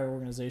the entire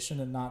organization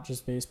and not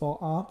just baseball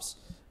ops.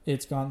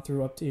 It's gone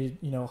through up to,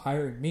 you know,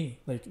 hiring me.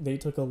 Like, they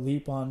took a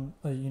leap on,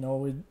 you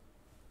know,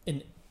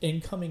 an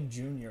incoming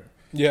junior.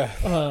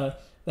 Yeah.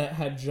 That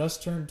had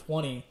just turned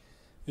 20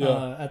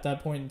 at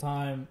that point in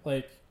time.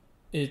 Like,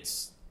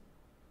 it's,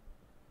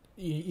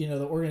 you know,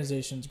 the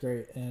organization's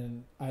great,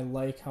 and I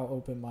like how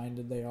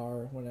open-minded they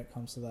are when it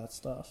comes to that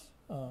stuff.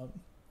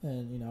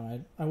 And, you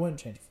know, I wouldn't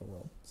change it for the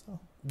world. So.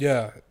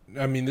 Yeah.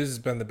 I mean, this has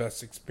been the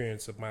best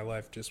experience of my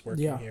life just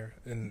working here.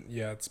 And,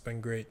 yeah, it's been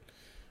great.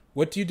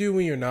 What do you do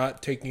when you're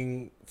not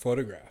taking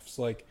photographs?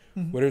 Like,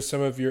 what are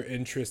some of your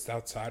interests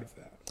outside of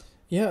that?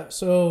 Yeah,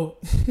 so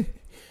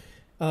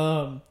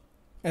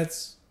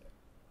it's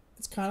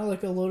kind of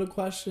like a loaded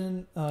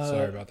question.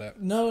 Sorry about that.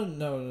 No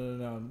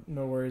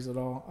worries at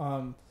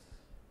all.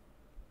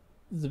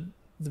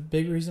 The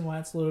big reason why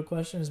it's a loaded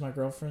question is my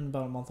girlfriend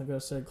about a month ago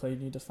said, Clay, you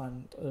need to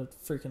find a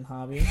freaking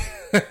hobby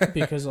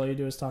because all you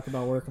do is talk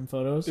about work and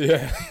photos.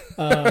 Yeah.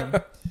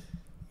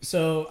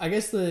 So I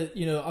guess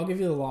I'll give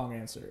you the long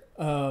answer.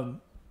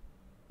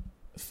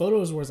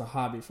 Photos was a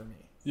hobby for me.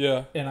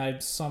 Yeah. And I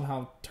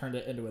somehow turned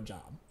it into a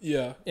job.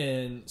 Yeah.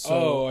 And so.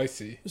 Oh, I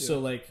see. Yeah. So,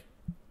 like,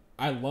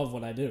 I love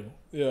what I do.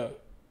 Yeah.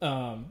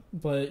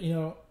 But, you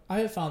know, I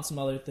have found some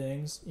other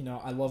things. You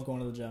know, I love going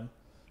to the gym.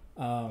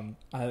 I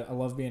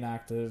love being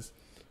active.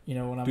 You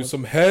know, when I'm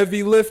some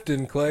heavy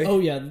lifting, Clay. Oh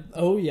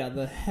yeah,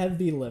 the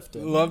heavy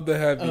lifting. Love the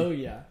heavy. Oh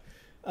yeah.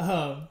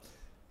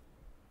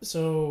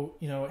 So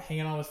you know,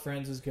 hanging out with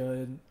friends is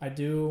good. I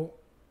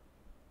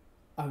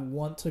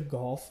want to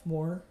golf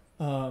more.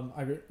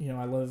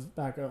 I live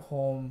back at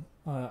home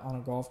on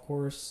a golf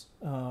course.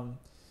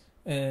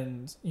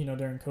 And you know,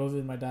 during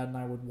COVID, my dad and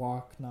I would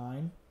walk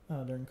 9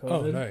 during COVID.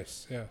 Oh,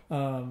 nice. Yeah.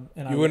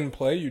 And you wouldn't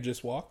play. You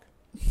just walk.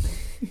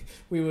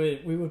 we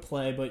would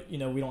play, but you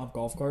know, we don't have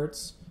golf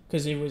carts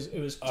because it was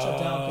shut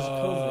down because of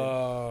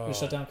COVID. It was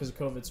shut down because of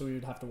COVID, so we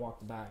would have to walk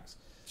the bags.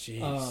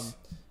 Jeez.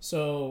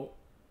 So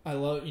I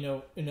love, you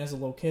know, and as a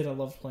little kid, I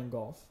loved playing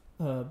golf.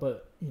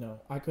 But you know,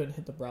 I couldn't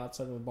hit the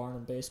broadside of a barn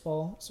in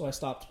baseball, so I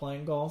stopped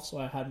playing golf. So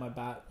I had my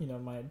bat, you know,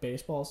 my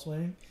baseball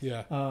swing.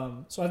 Yeah.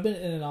 So I've been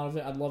in and out of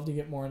it. I'd love to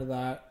get more into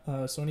that.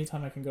 So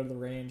anytime I can go to the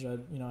range,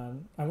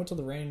 I went to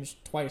the range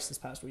twice this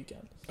past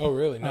weekend. Oh,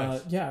 really?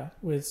 Nice. Yeah,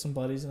 with some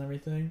buddies and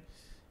everything.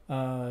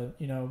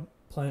 You know,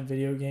 playing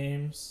video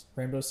games,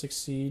 Rainbow Six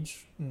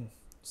Siege,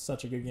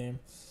 such a good game.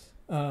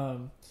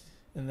 And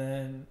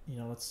then, you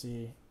know, let's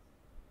see.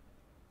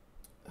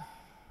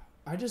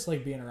 I just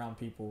like being around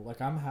people.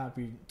 Like, I'm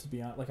happy to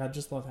be on. Like, I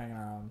just love hanging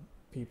around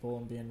people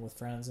and being with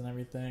friends and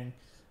everything.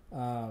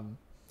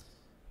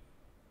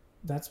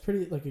 That's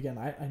pretty. Like, again,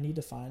 I need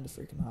to find a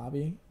freaking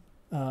hobby.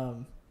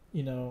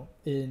 You know,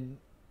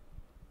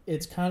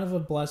 it's kind of a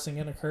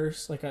blessing and a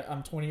curse. Like,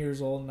 I'm 20 years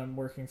old and I'm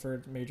working for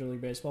a Major League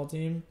Baseball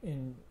team,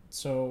 and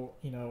so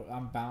you know,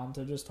 I'm bound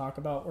to just talk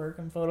about work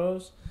and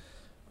photos.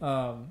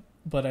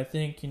 But I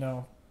think, you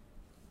know,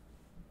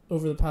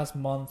 over the past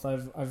month,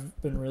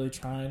 I've been really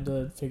trying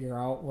to figure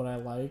out what I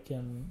like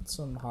and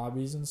some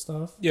hobbies and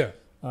stuff. Yeah.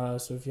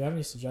 So if you have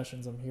any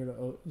suggestions, I'm here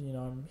to, you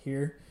know, I'm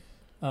here.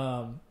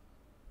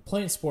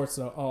 Playing sports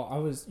though.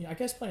 I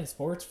guess playing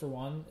sports for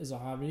one is a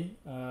hobby.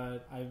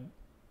 I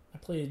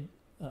played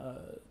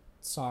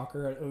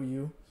soccer at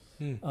OU.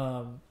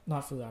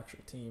 Not for the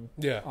actual team.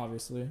 Yeah.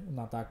 Obviously, I'm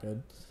not that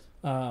good.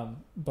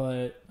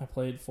 But I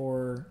played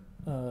for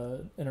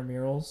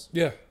intramurals.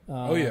 Yeah.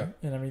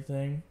 And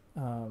everything.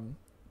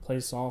 Play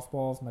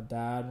softball with my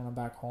dad when I'm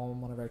back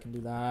home, whenever I can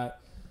do that.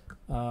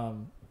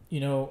 You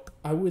know,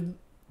 I would,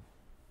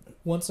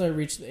 once I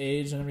reach the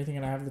age and everything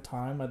and I have the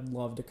time, I'd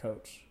love to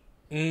coach.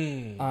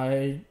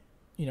 I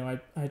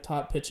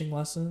taught pitching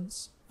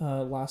lessons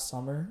last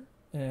summer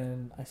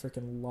and I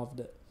freaking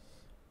loved it.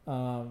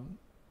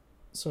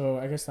 So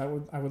I guess I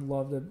would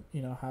love to,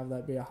 you know, have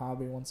that be a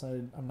hobby once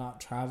I'm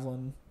not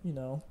traveling, you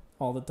know,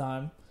 all the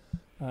time.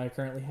 I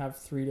currently have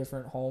 3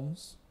 different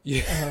homes.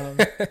 Yeah.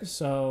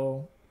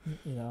 So,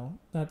 you know,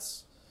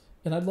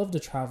 and I'd love to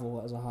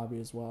travel as a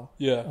hobby as well.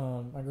 Yeah.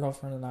 My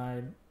girlfriend and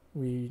I,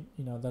 you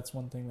know, that's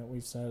one thing that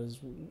we've said is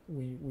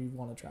we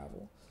want to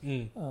travel.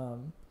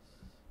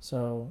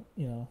 So,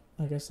 you know,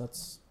 I guess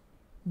that's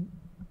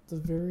the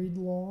very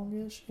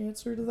longish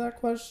answer to that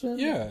question.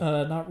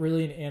 Yeah. Not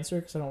really an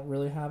answer because I don't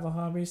really have a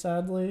hobby,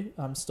 sadly.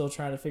 I'm still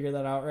trying to figure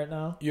that out right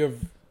now. You have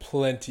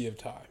plenty of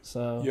time.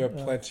 So you have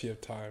plenty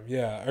of time.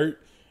 Yeah.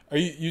 Are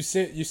you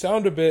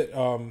sound a bit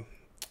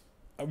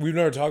we've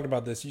never talked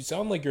about this. You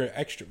sound like you're an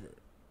extrovert.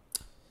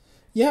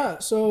 Yeah,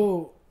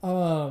 so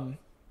I'm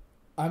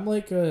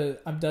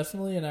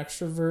definitely an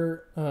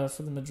extrovert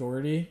for the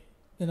majority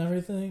and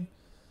everything.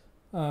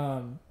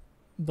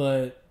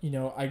 But you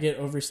know, I get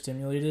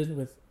overstimulated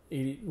with my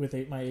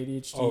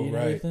ADHD and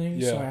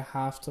everything, so I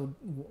have to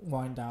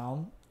wind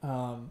down.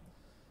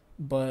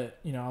 But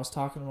you know, I was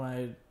talking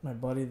to my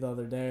buddy the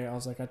other day. I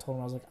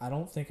told him I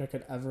don't think I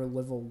could ever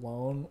live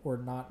alone or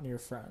not near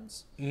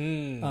friends.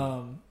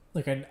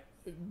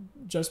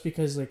 Just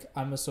because like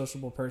I'm a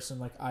sociable person,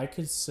 like I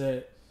could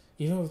sit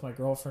even with my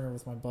girlfriend or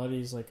with my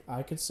buddies, like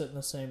I could sit in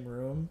the same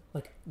room.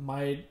 Like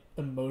my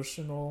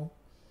emotional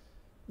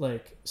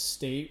like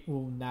state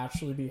will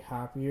naturally be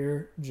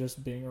happier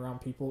just being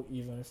around people,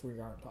 even if we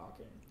aren't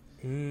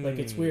talking. Like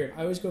it's weird.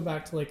 I always go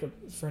back to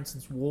for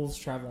instance, wolves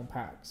travel in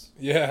packs.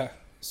 Yeah.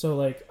 So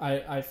like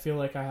I feel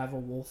like I have a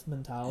wolf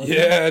mentality.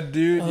 Yeah,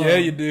 dude. Yeah,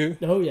 you do.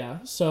 Oh yeah.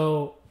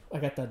 So I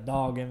got that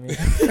dog in me.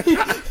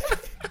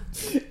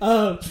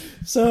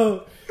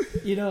 So,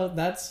 you know,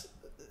 that's,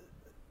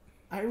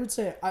 I would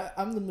say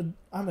I'm an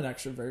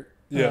extrovert.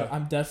 Yeah.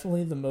 I'm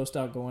definitely the most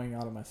outgoing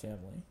out of my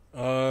family.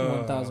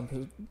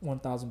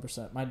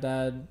 1000%. My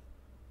dad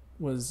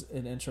was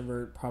an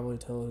introvert probably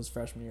till his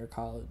freshman year of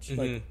college.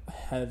 Like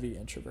heavy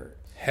introvert.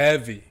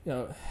 Heavy. You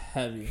know,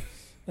 heavy.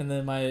 And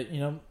then my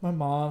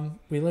mom,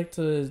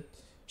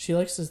 she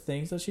likes to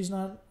think that she's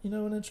not, you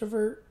know, an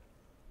introvert.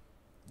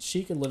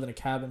 She could live in a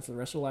cabin for the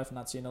rest of her life and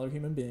not see another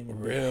human being.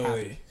 And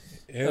really?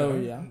 Yeah. Oh,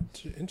 yeah.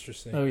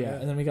 Interesting. Oh, yeah.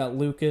 And then we got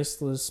Lucas,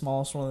 the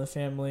smallest one of the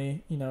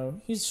family. You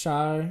know, he's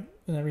shy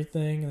and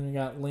everything. And then we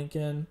got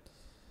Lincoln.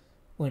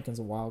 Lincoln's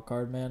a wild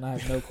card, man. I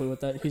have no clue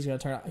what that he's going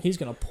to turn out. He's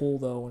going to pull,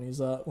 though, when he's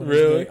up.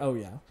 Really? Oh,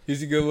 yeah.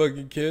 He's a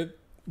good-looking kid?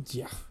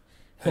 Yeah.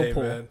 He'll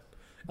pull. Man.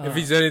 If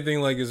he's anything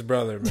like his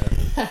brother, man.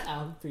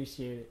 I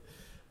appreciate it.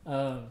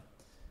 But,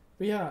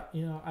 yeah,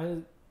 you know,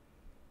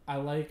 I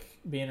like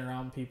being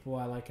around people.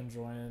 I like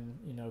enjoying,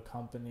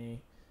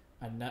 company.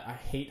 I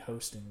hate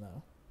hosting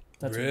though.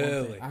 That's one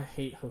thing. I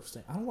hate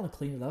hosting. I don't want to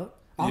clean it up.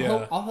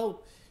 I'll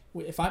help.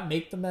 If I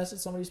make the mess at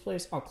somebody's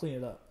place, I'll clean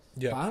it up.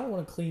 Yeah. But I don't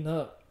want to clean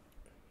up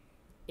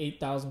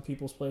 8,000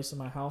 people's place in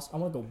my house. I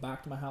want to go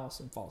back to my house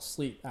and fall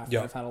asleep after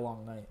I've had a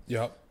long night.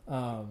 Yep.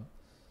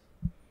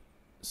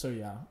 So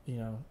yeah,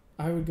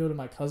 I would go to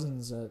my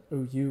cousins at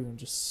OU and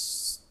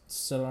just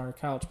sit on our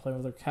couch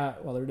playing with their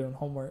cat while they're doing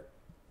homework.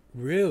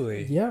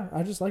 Really? Yeah,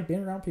 I just like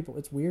being around people.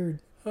 It's weird.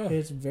 Huh.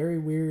 It's very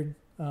weird.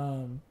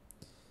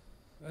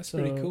 That's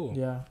pretty cool.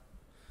 Yeah.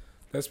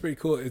 That's pretty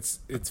cool.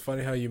 It's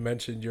funny how you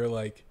mentioned you're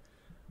like,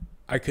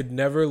 I could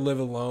never live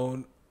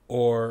alone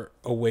or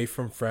away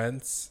from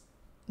friends.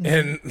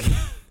 And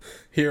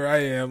here I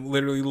am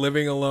literally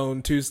living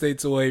alone 2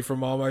 states away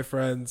from all my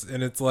friends.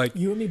 And it's like,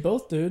 you and me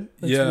both, dude.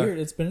 It's weird.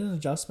 It's been an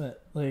adjustment.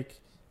 Like,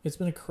 it's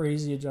been a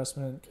crazy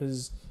adjustment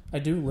because I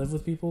do live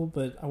with people,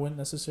 but I wouldn't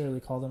necessarily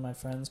call them my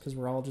friends because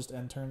we're all just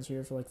interns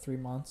here for like 3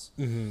 months.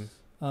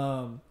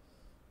 Mm-hmm.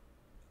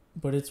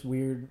 But it's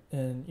weird.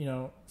 And,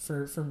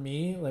 for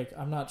me, like,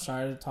 I'm not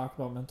shy to talk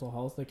about mental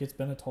health. Like, it's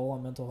been a toll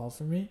on mental health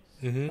for me.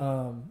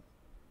 Mm-hmm.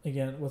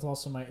 Again, with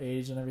also my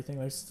age and everything,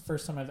 like, it's the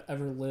first time I've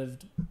ever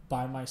lived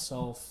by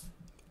myself.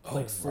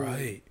 Like, fully.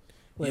 Right.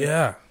 Like,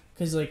 yeah.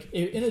 Because, like,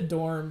 in a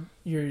dorm,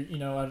 you're,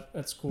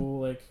 at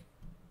school, like,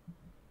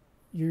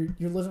 you're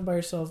living by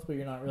yourself, but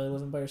you're not really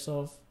living by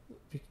yourself.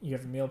 You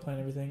have a meal plan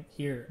and everything.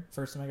 Here,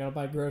 first time I gotta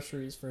buy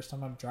groceries. First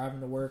time I'm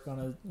driving to work on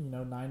a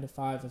 9 to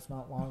 5, if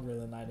not longer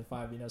than 9 to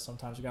 5.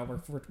 Sometimes you gotta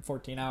work for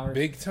 14 hours.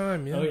 Big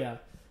time, yeah. Oh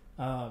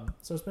yeah.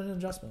 So it's been an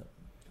adjustment.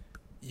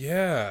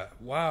 Yeah.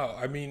 Wow.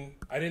 I mean,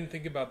 I didn't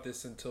think about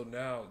this until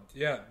now.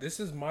 Yeah, this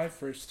is my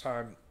first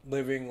time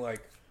living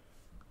like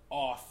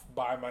off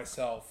by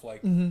myself,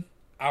 like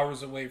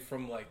hours away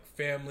from like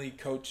family,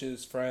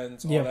 coaches,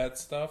 friends, all that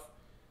stuff.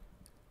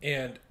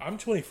 And I'm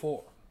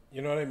 24.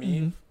 You know what I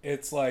mean? Mm-hmm.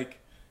 It's like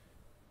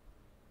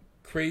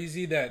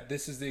crazy that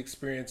this is the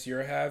experience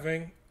you're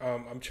having.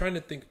 I'm trying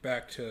to think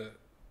back to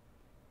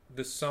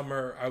the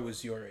summer I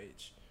was your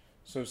age.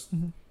 So it's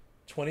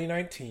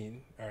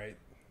 2019. All right.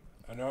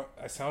 I know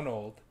I sound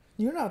old.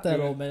 You're not that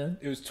old, man.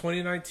 It was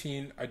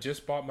 2019. I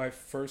just bought my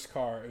first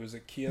car. It was a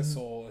Kia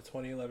Soul, a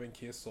 2011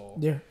 Kia Soul.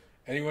 Yeah.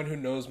 Anyone who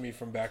knows me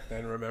from back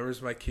then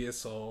remembers my Kia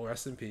Soul.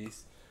 Rest in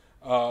peace.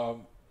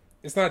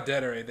 It's not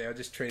dead or anything. I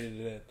just traded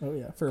it in. Oh,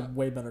 yeah. For a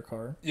way better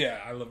car. Yeah,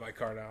 I love my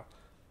car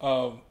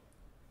now.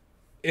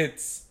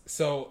 It's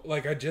so,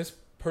 like, I just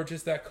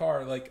purchased that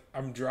car. Like,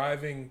 I'm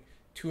driving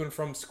to and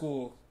from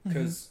school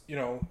because,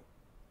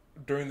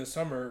 during the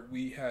summer,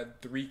 we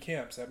had 3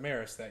 camps at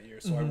Marist that year.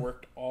 So I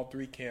worked all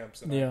 3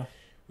 camps. And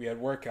we had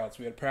workouts,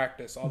 we had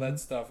practice, all that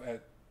stuff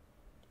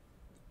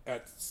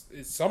it's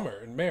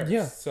summer in Marist.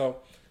 Yeah. So,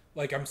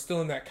 like, I'm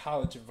still in that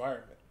college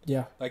environment.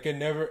 Yeah. Like,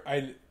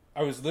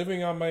 I was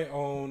living on my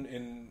own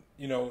in,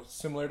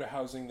 similar to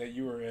housing that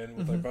you were in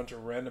with a bunch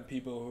of random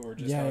people who were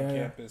just on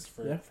campus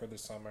for the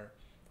summer.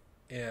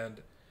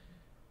 And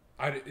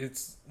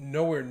it's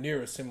nowhere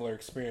near a similar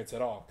experience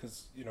at all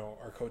because,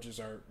 our coaches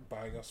are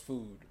buying us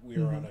food. We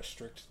are on a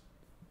strict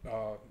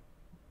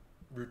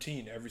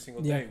routine every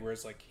single day.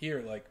 Whereas, like,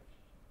 here, like,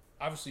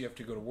 obviously you have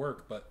to go to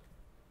work, but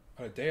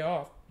on a day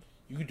off,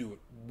 you can do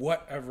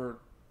whatever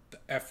the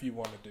F you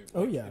want to do.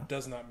 Like, it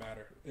does not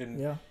matter.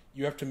 And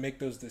you have to make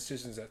those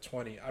decisions at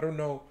 20. I don't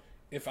know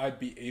if I'd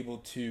be able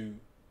to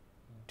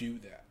do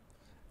that.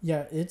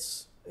 Yeah,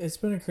 it's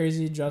been a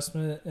crazy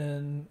adjustment,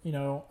 and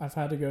I've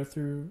had to go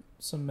through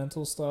some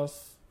mental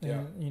stuff,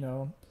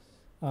 and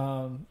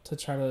to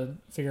try to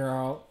figure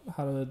out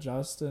how to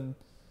adjust. And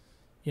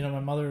my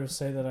mother would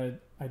say that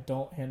I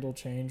don't handle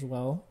change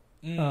well.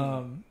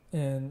 And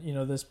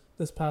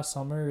this past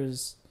summer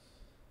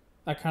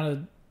I kind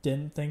of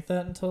didn't think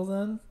that until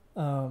then.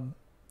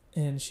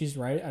 And she's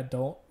right. I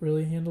don't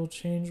really handle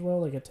change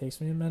well. Like, it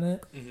takes me a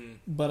minute. Mm-hmm.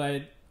 But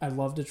I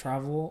love to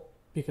travel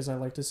because I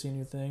like to see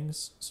new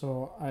things.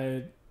 So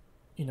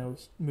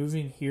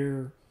moving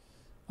here,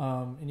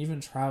 and even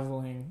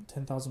traveling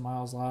 10,000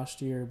 miles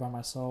last year by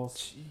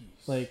myself,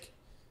 like,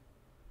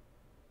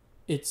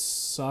 it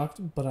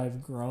sucked, but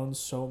I've grown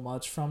so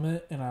much from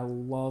it, and I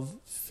love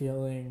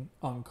feeling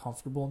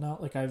uncomfortable now.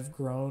 Like, I've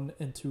grown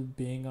into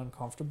being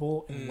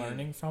uncomfortable and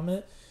learning from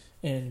it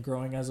and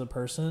growing as a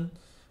person.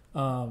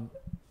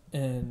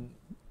 And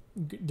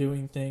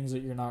doing things that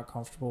you're not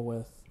comfortable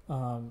with.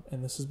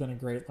 And this has been a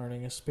great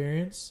learning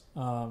experience.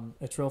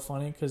 It's real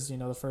funny because,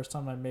 the first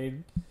time I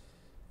made,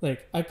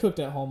 like, I cooked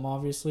at home,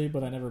 obviously,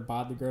 but I never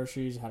bought the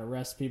groceries, how to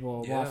recipe,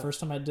 blah, blah, blah. First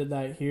time I did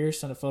that here,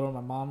 sent a photo to my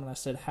mom, and I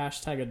said,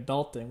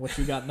 #adulting, what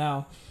you got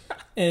now?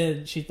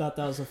 And she thought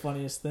that was the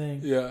funniest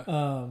thing. Yeah.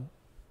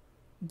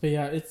 But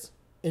yeah,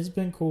 it's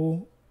been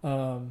cool.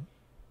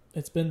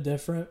 It's been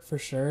different for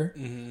sure.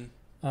 Mm-hmm.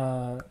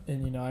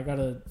 And I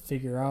gotta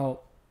figure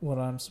out what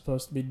I'm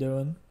supposed to be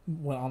doing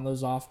on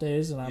those off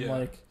days, and I'm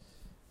like,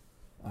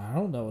 I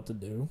don't know what to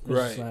do.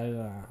 'Cause Right.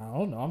 I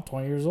don't know. I'm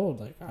 20 years old.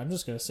 Like, I'm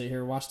just going to sit here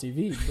and watch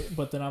TV.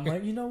 But then I'm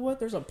like, you know what?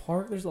 There's a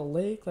park. There's a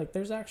lake. Like,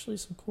 there's actually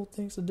some cool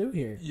things to do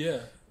here.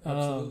 Yeah,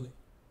 absolutely.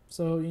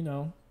 So, you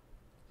know,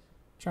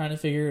 trying to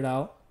figure it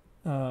out.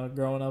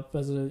 Growing up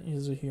as a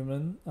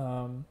human.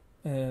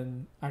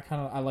 And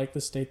I like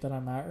the state that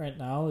I'm at right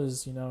now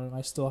is, you know,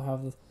 I still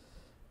have,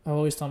 I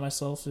always tell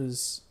myself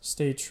is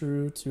stay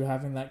true to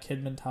having that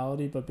kid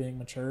mentality, but being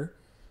mature.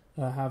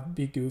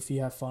 Be goofy,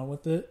 have fun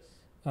with it.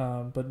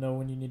 But know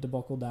when you need to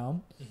buckle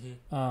down.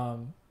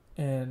 Mm-hmm.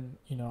 And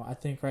you know, I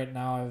think right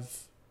now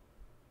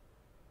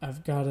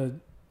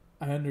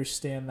I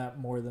understand that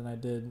more than I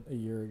did a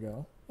year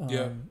ago.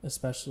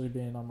 Especially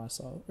being on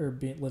myself or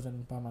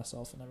living by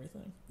myself and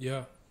everything.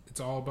 Yeah,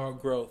 it's all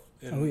about growth.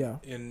 And, oh yeah,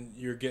 and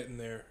you're getting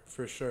there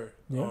for sure.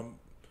 Yeah.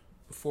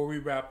 Before we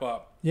wrap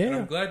up, yeah, and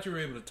I'm glad you were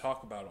able to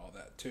talk about all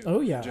that too.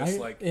 Oh yeah,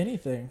 just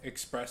anything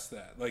express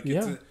that. Like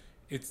yeah.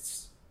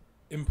 it's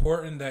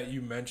important that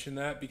you mention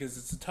that because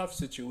it's a tough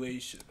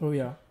situation. Oh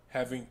yeah,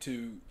 having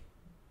to,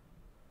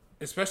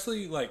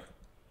 especially like,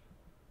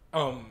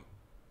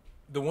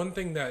 the one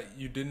thing that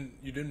you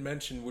didn't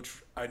mention,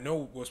 which I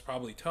know was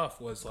probably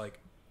tough, was like,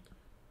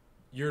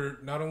 you're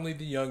not only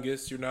the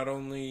youngest, you're not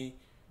only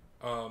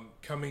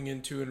coming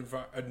into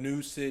a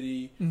new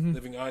city, mm-hmm.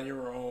 living on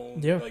your own,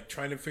 yeah. like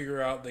trying to figure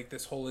out like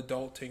this whole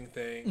adulting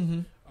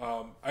thing.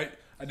 Mm-hmm.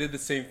 I did the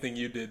same thing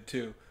you did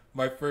too.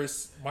 My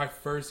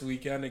first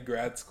weekend in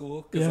grad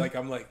school, because yeah. like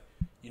I'm like,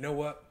 you know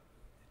what?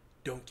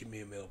 Don't give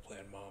me a meal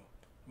plan, Mom.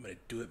 I'm gonna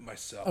do it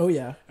myself. Oh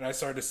yeah. And I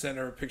started to send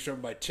her a picture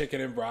of my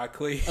chicken and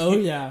broccoli. Oh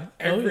yeah.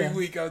 Every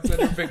week I would send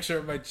her a picture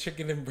of my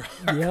chicken and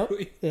broccoli. Yep.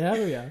 Yeah.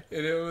 Oh yeah.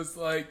 And it was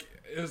like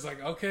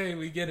okay,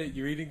 we get it.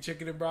 You're eating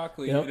chicken and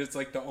broccoli, yep. and it's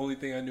like the only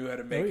thing I knew how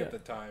to make yeah. at the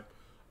time.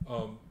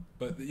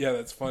 But yeah,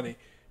 that's funny.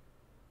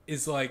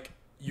 It's like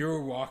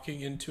you're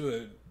walking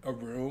into a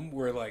room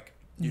where like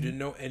you mm-hmm. didn't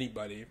know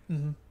anybody.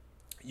 Mm-hmm.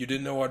 You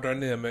didn't know our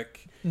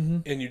dynamic, mm-hmm.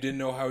 and you didn't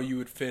know how you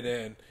would fit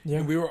in. Yeah.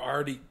 And we were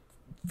already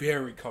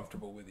very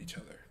comfortable with each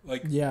other.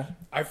 Like, yeah.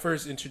 I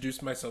first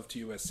introduced myself to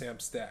you as Sam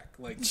Stack.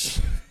 Like,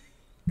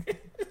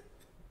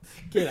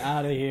 get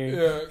out of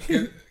here.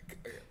 Yeah,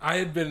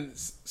 I'd been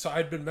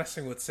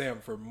messing with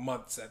Sam for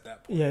months at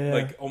that point. Yeah, yeah.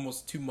 Like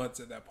almost 2 months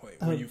at that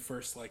point when you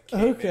first like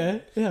came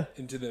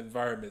into the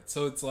environment.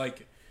 So it's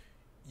like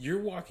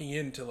you're walking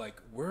into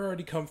like we're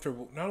already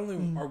comfortable. Not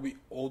only are we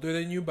older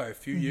than you by a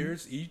few mm-hmm.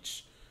 years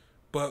each,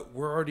 but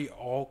we're already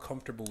all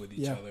comfortable with each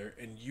yeah. other,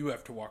 and you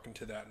have to walk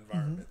into that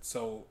environment. Mm-hmm.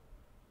 So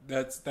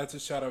that's a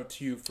shout out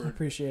to you for I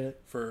appreciate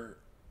it for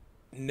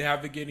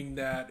navigating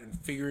that and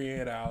figuring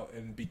it out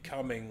and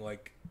becoming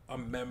like a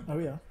member. Oh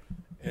yeah.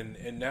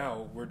 And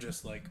now we're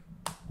just like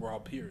we're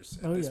all peers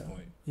at this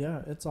point.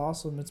 Yeah, it's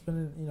awesome. It's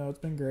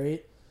been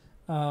great.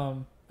 I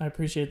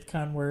appreciate the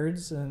kind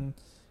words, and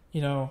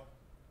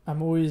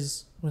I'm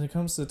always, when it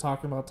comes to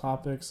talking about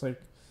topics,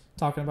 like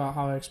talking about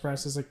how I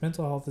express is like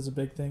mental health is a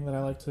big thing that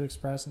I like to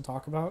express and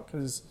talk about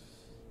because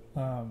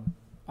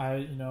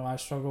I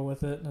struggle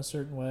with it in a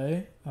certain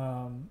way,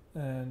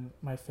 and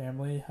my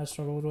family has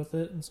struggled with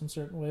it in some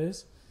certain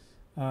ways,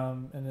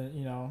 and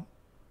then,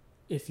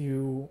 if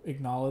you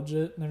acknowledge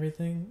it and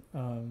everything,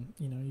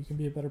 you can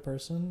be a better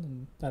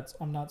person, and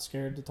I'm not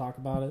scared to talk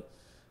about it.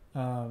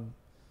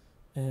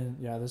 And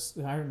yeah,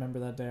 I remember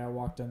that day I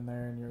walked in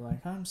there and you're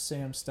like, I'm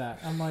Sam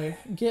Stack. I'm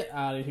like, get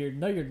out of here.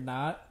 No, you're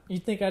not. You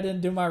think I didn't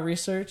do my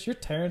research? You're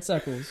Terrence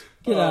Eccles.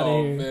 Get out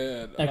of here.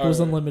 Man. Eccles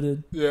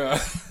Unlimited. Yeah.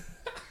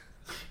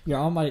 You're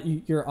on my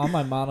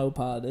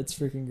monopod. It's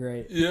freaking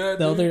great. Yeah.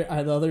 The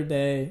other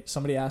day,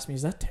 somebody asked me,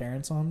 "Is that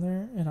Terrence on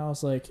there?" And I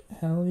was like,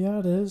 "Hell yeah,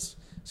 it is."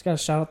 Just gotta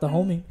shout out the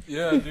homie.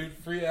 Yeah, dude.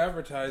 Free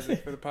advertising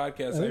for the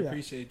podcast. Oh, I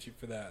appreciate you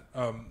for that.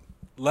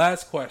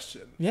 Last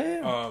question.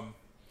 Yeah.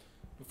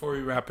 Before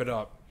we wrap it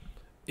up,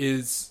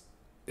 it's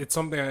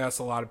something I ask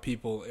a lot of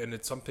people, and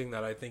it's something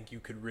that I think you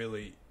could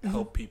really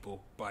help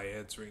people by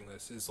answering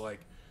this. Is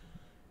like,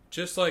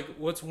 just like,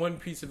 what's one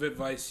piece of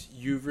advice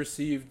you've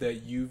received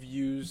that you've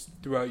used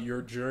throughout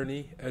your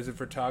journey as a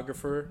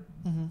photographer?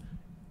 Mm-hmm.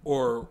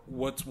 Or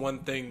what's one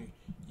thing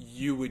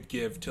you would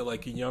give to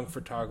like a young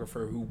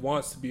photographer who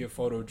wants to be a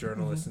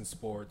photojournalist in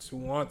sports, who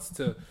wants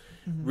to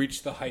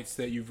reach the heights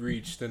that you've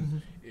reached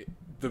and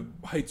the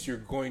heights you're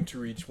going to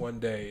reach one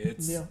day?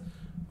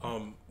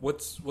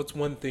 What's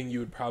one thing you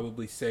would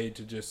probably say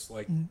to just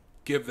like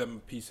give them a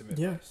piece of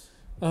advice?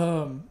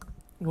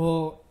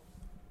 Well,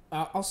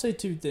 I'll say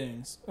two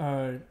things,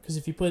 because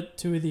if you put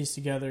two of these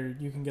together,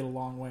 you can get a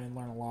long way and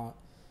learn a lot.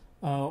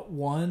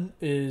 One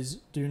is,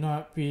 do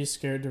not be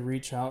scared to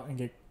reach out and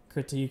get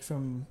critique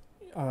from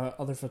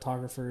other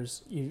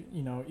photographers.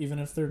 Even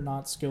if they're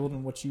not skilled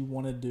in what you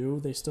want to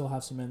do, they still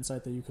have some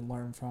insight that you can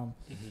learn from.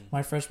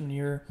 My freshman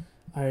year,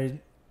 I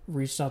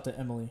reached out to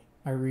Emily.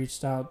 I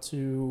reached out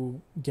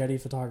to Getty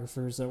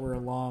photographers that were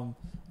alum.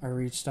 I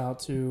reached out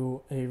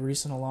to a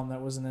recent alum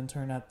that was an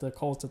intern at the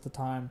Cult at the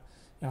time,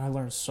 and I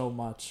learned so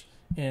much.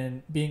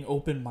 And being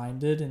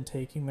open-minded and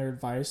taking their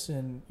advice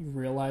and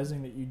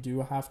realizing that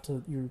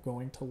you're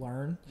going to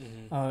learn,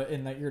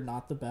 and that you're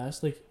not the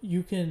best. Like,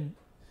 you can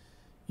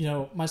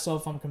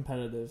myself, I'm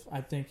competitive.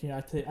 I think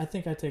I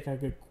think I take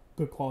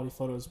good quality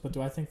photos, but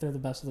do I think they're the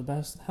best of the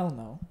best? Hell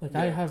no. Like,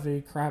 I have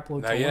a crap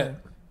load to learn.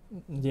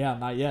 Yeah,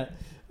 not yet.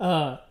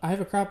 I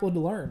have a crap load to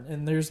learn,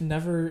 and there's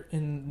never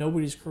in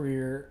nobody's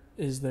career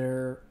is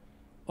there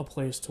a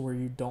place to where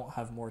you don't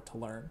have more to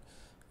learn.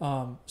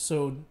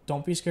 So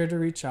don't be scared to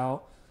reach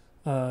out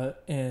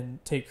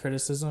and take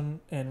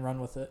criticism and run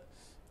with it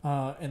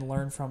and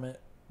learn from it.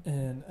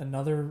 And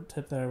another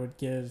tip that I would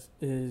give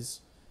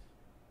is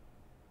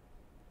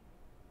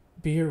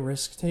be a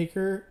risk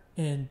taker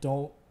and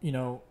don't,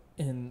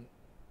 and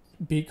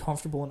be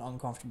comfortable in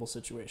uncomfortable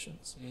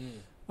situations.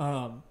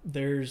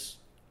 There's,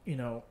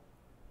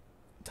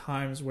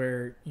 times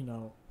where,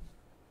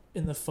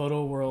 in the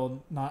photo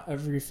world, not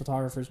every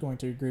photographer is going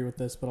to agree with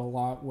this, but a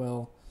lot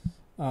will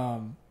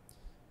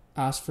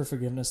ask for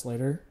forgiveness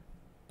later.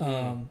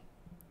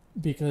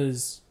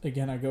 Because,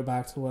 again, I go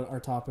back to what our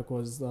topic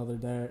was the other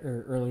day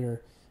or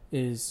earlier,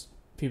 is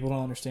people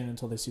don't understand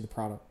until they see the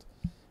product.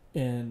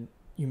 And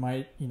you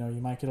might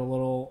get a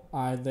little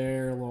eye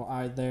there, a little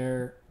eye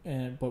there,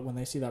 but when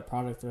they see that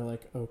product, they're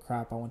like, oh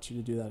crap, I want you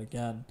to do that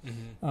again.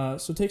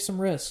 So take some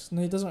risks, and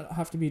it doesn't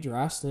have to be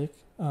drastic.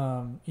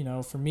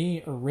 For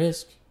me, a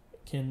risk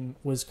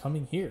was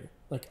coming here.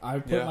 Like, I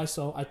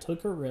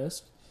took a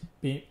risk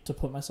to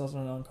put myself in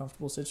an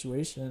uncomfortable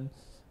situation,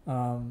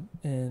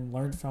 and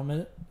learned from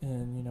it,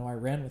 and I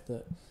ran with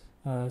it.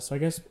 So I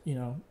guess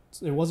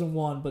it wasn't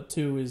one, but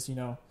two is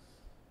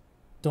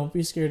don't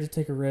be scared to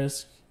take a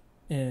risk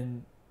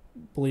and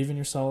believe in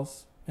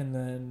yourself, and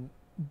then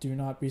do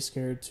not be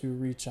scared to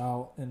reach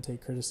out and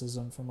take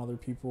criticism from other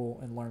people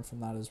and learn from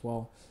that as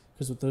well.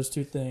 Because with those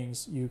two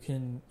things,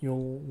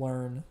 you'll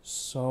learn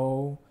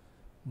so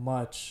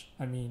much.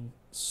 I mean,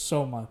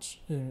 so much.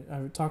 And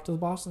I talked to the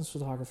Boston's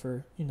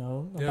photographer,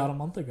 about a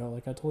month ago.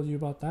 Like, I told you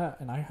about that,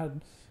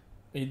 and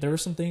there were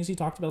some things he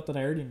talked about that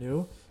I already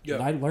knew,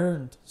 and I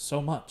learned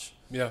so much.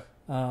 Yeah.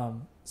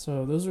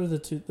 So those are the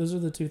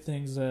two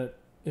things that,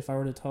 if I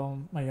were to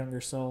tell my younger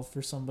self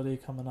or somebody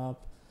coming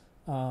up,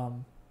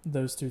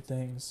 those two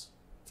things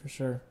for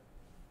sure.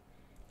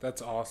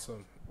 That's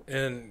awesome.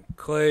 And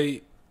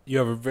Clay, you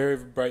have a very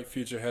bright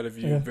future ahead of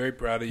you. Yeah. Very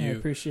proud of you. I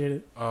appreciate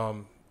it.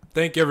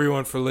 Thank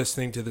everyone for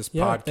listening to this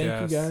podcast.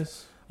 Thank you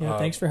guys. Yeah,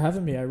 thanks for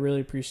having me. I really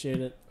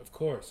appreciate it. Of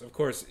course.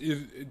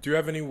 Do you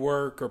have any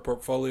work or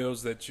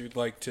portfolios that you'd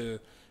like to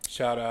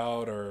shout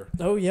out, or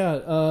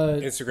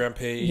Instagram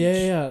page?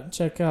 Yeah.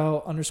 Check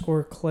out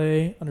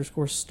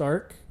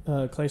 _Clay_Stark.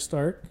 Clay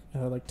Stark,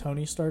 like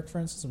Tony Stark, for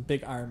instance. I'm a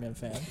big Iron Man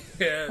fan.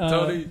 Yeah,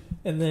 Tony.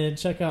 And then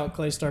check out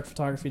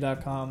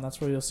claystarkphotography.com.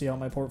 That's where you'll see all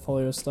my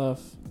portfolio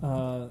stuff.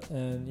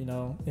 And,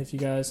 if you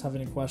guys have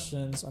any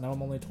questions, I know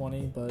I'm only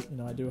 20, but,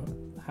 I do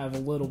have a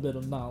little bit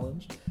of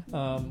knowledge.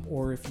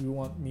 Or if you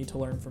want me to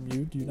learn from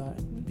you, do not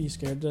be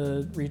scared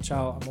to reach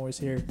out. I'm always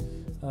here.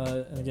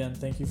 And again,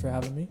 thank you for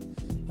having me.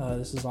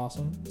 This is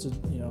awesome.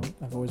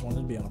 I've always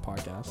wanted to be on a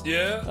podcast.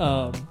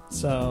 Yeah.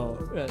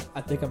 So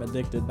I think I'm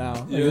addicted now.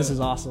 Like, this is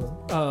awesome.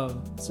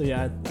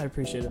 I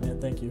appreciate it,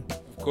 man. Thank you.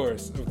 Of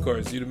course.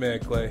 You the man,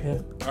 Clay.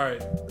 Yeah. All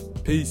right.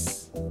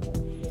 Peace.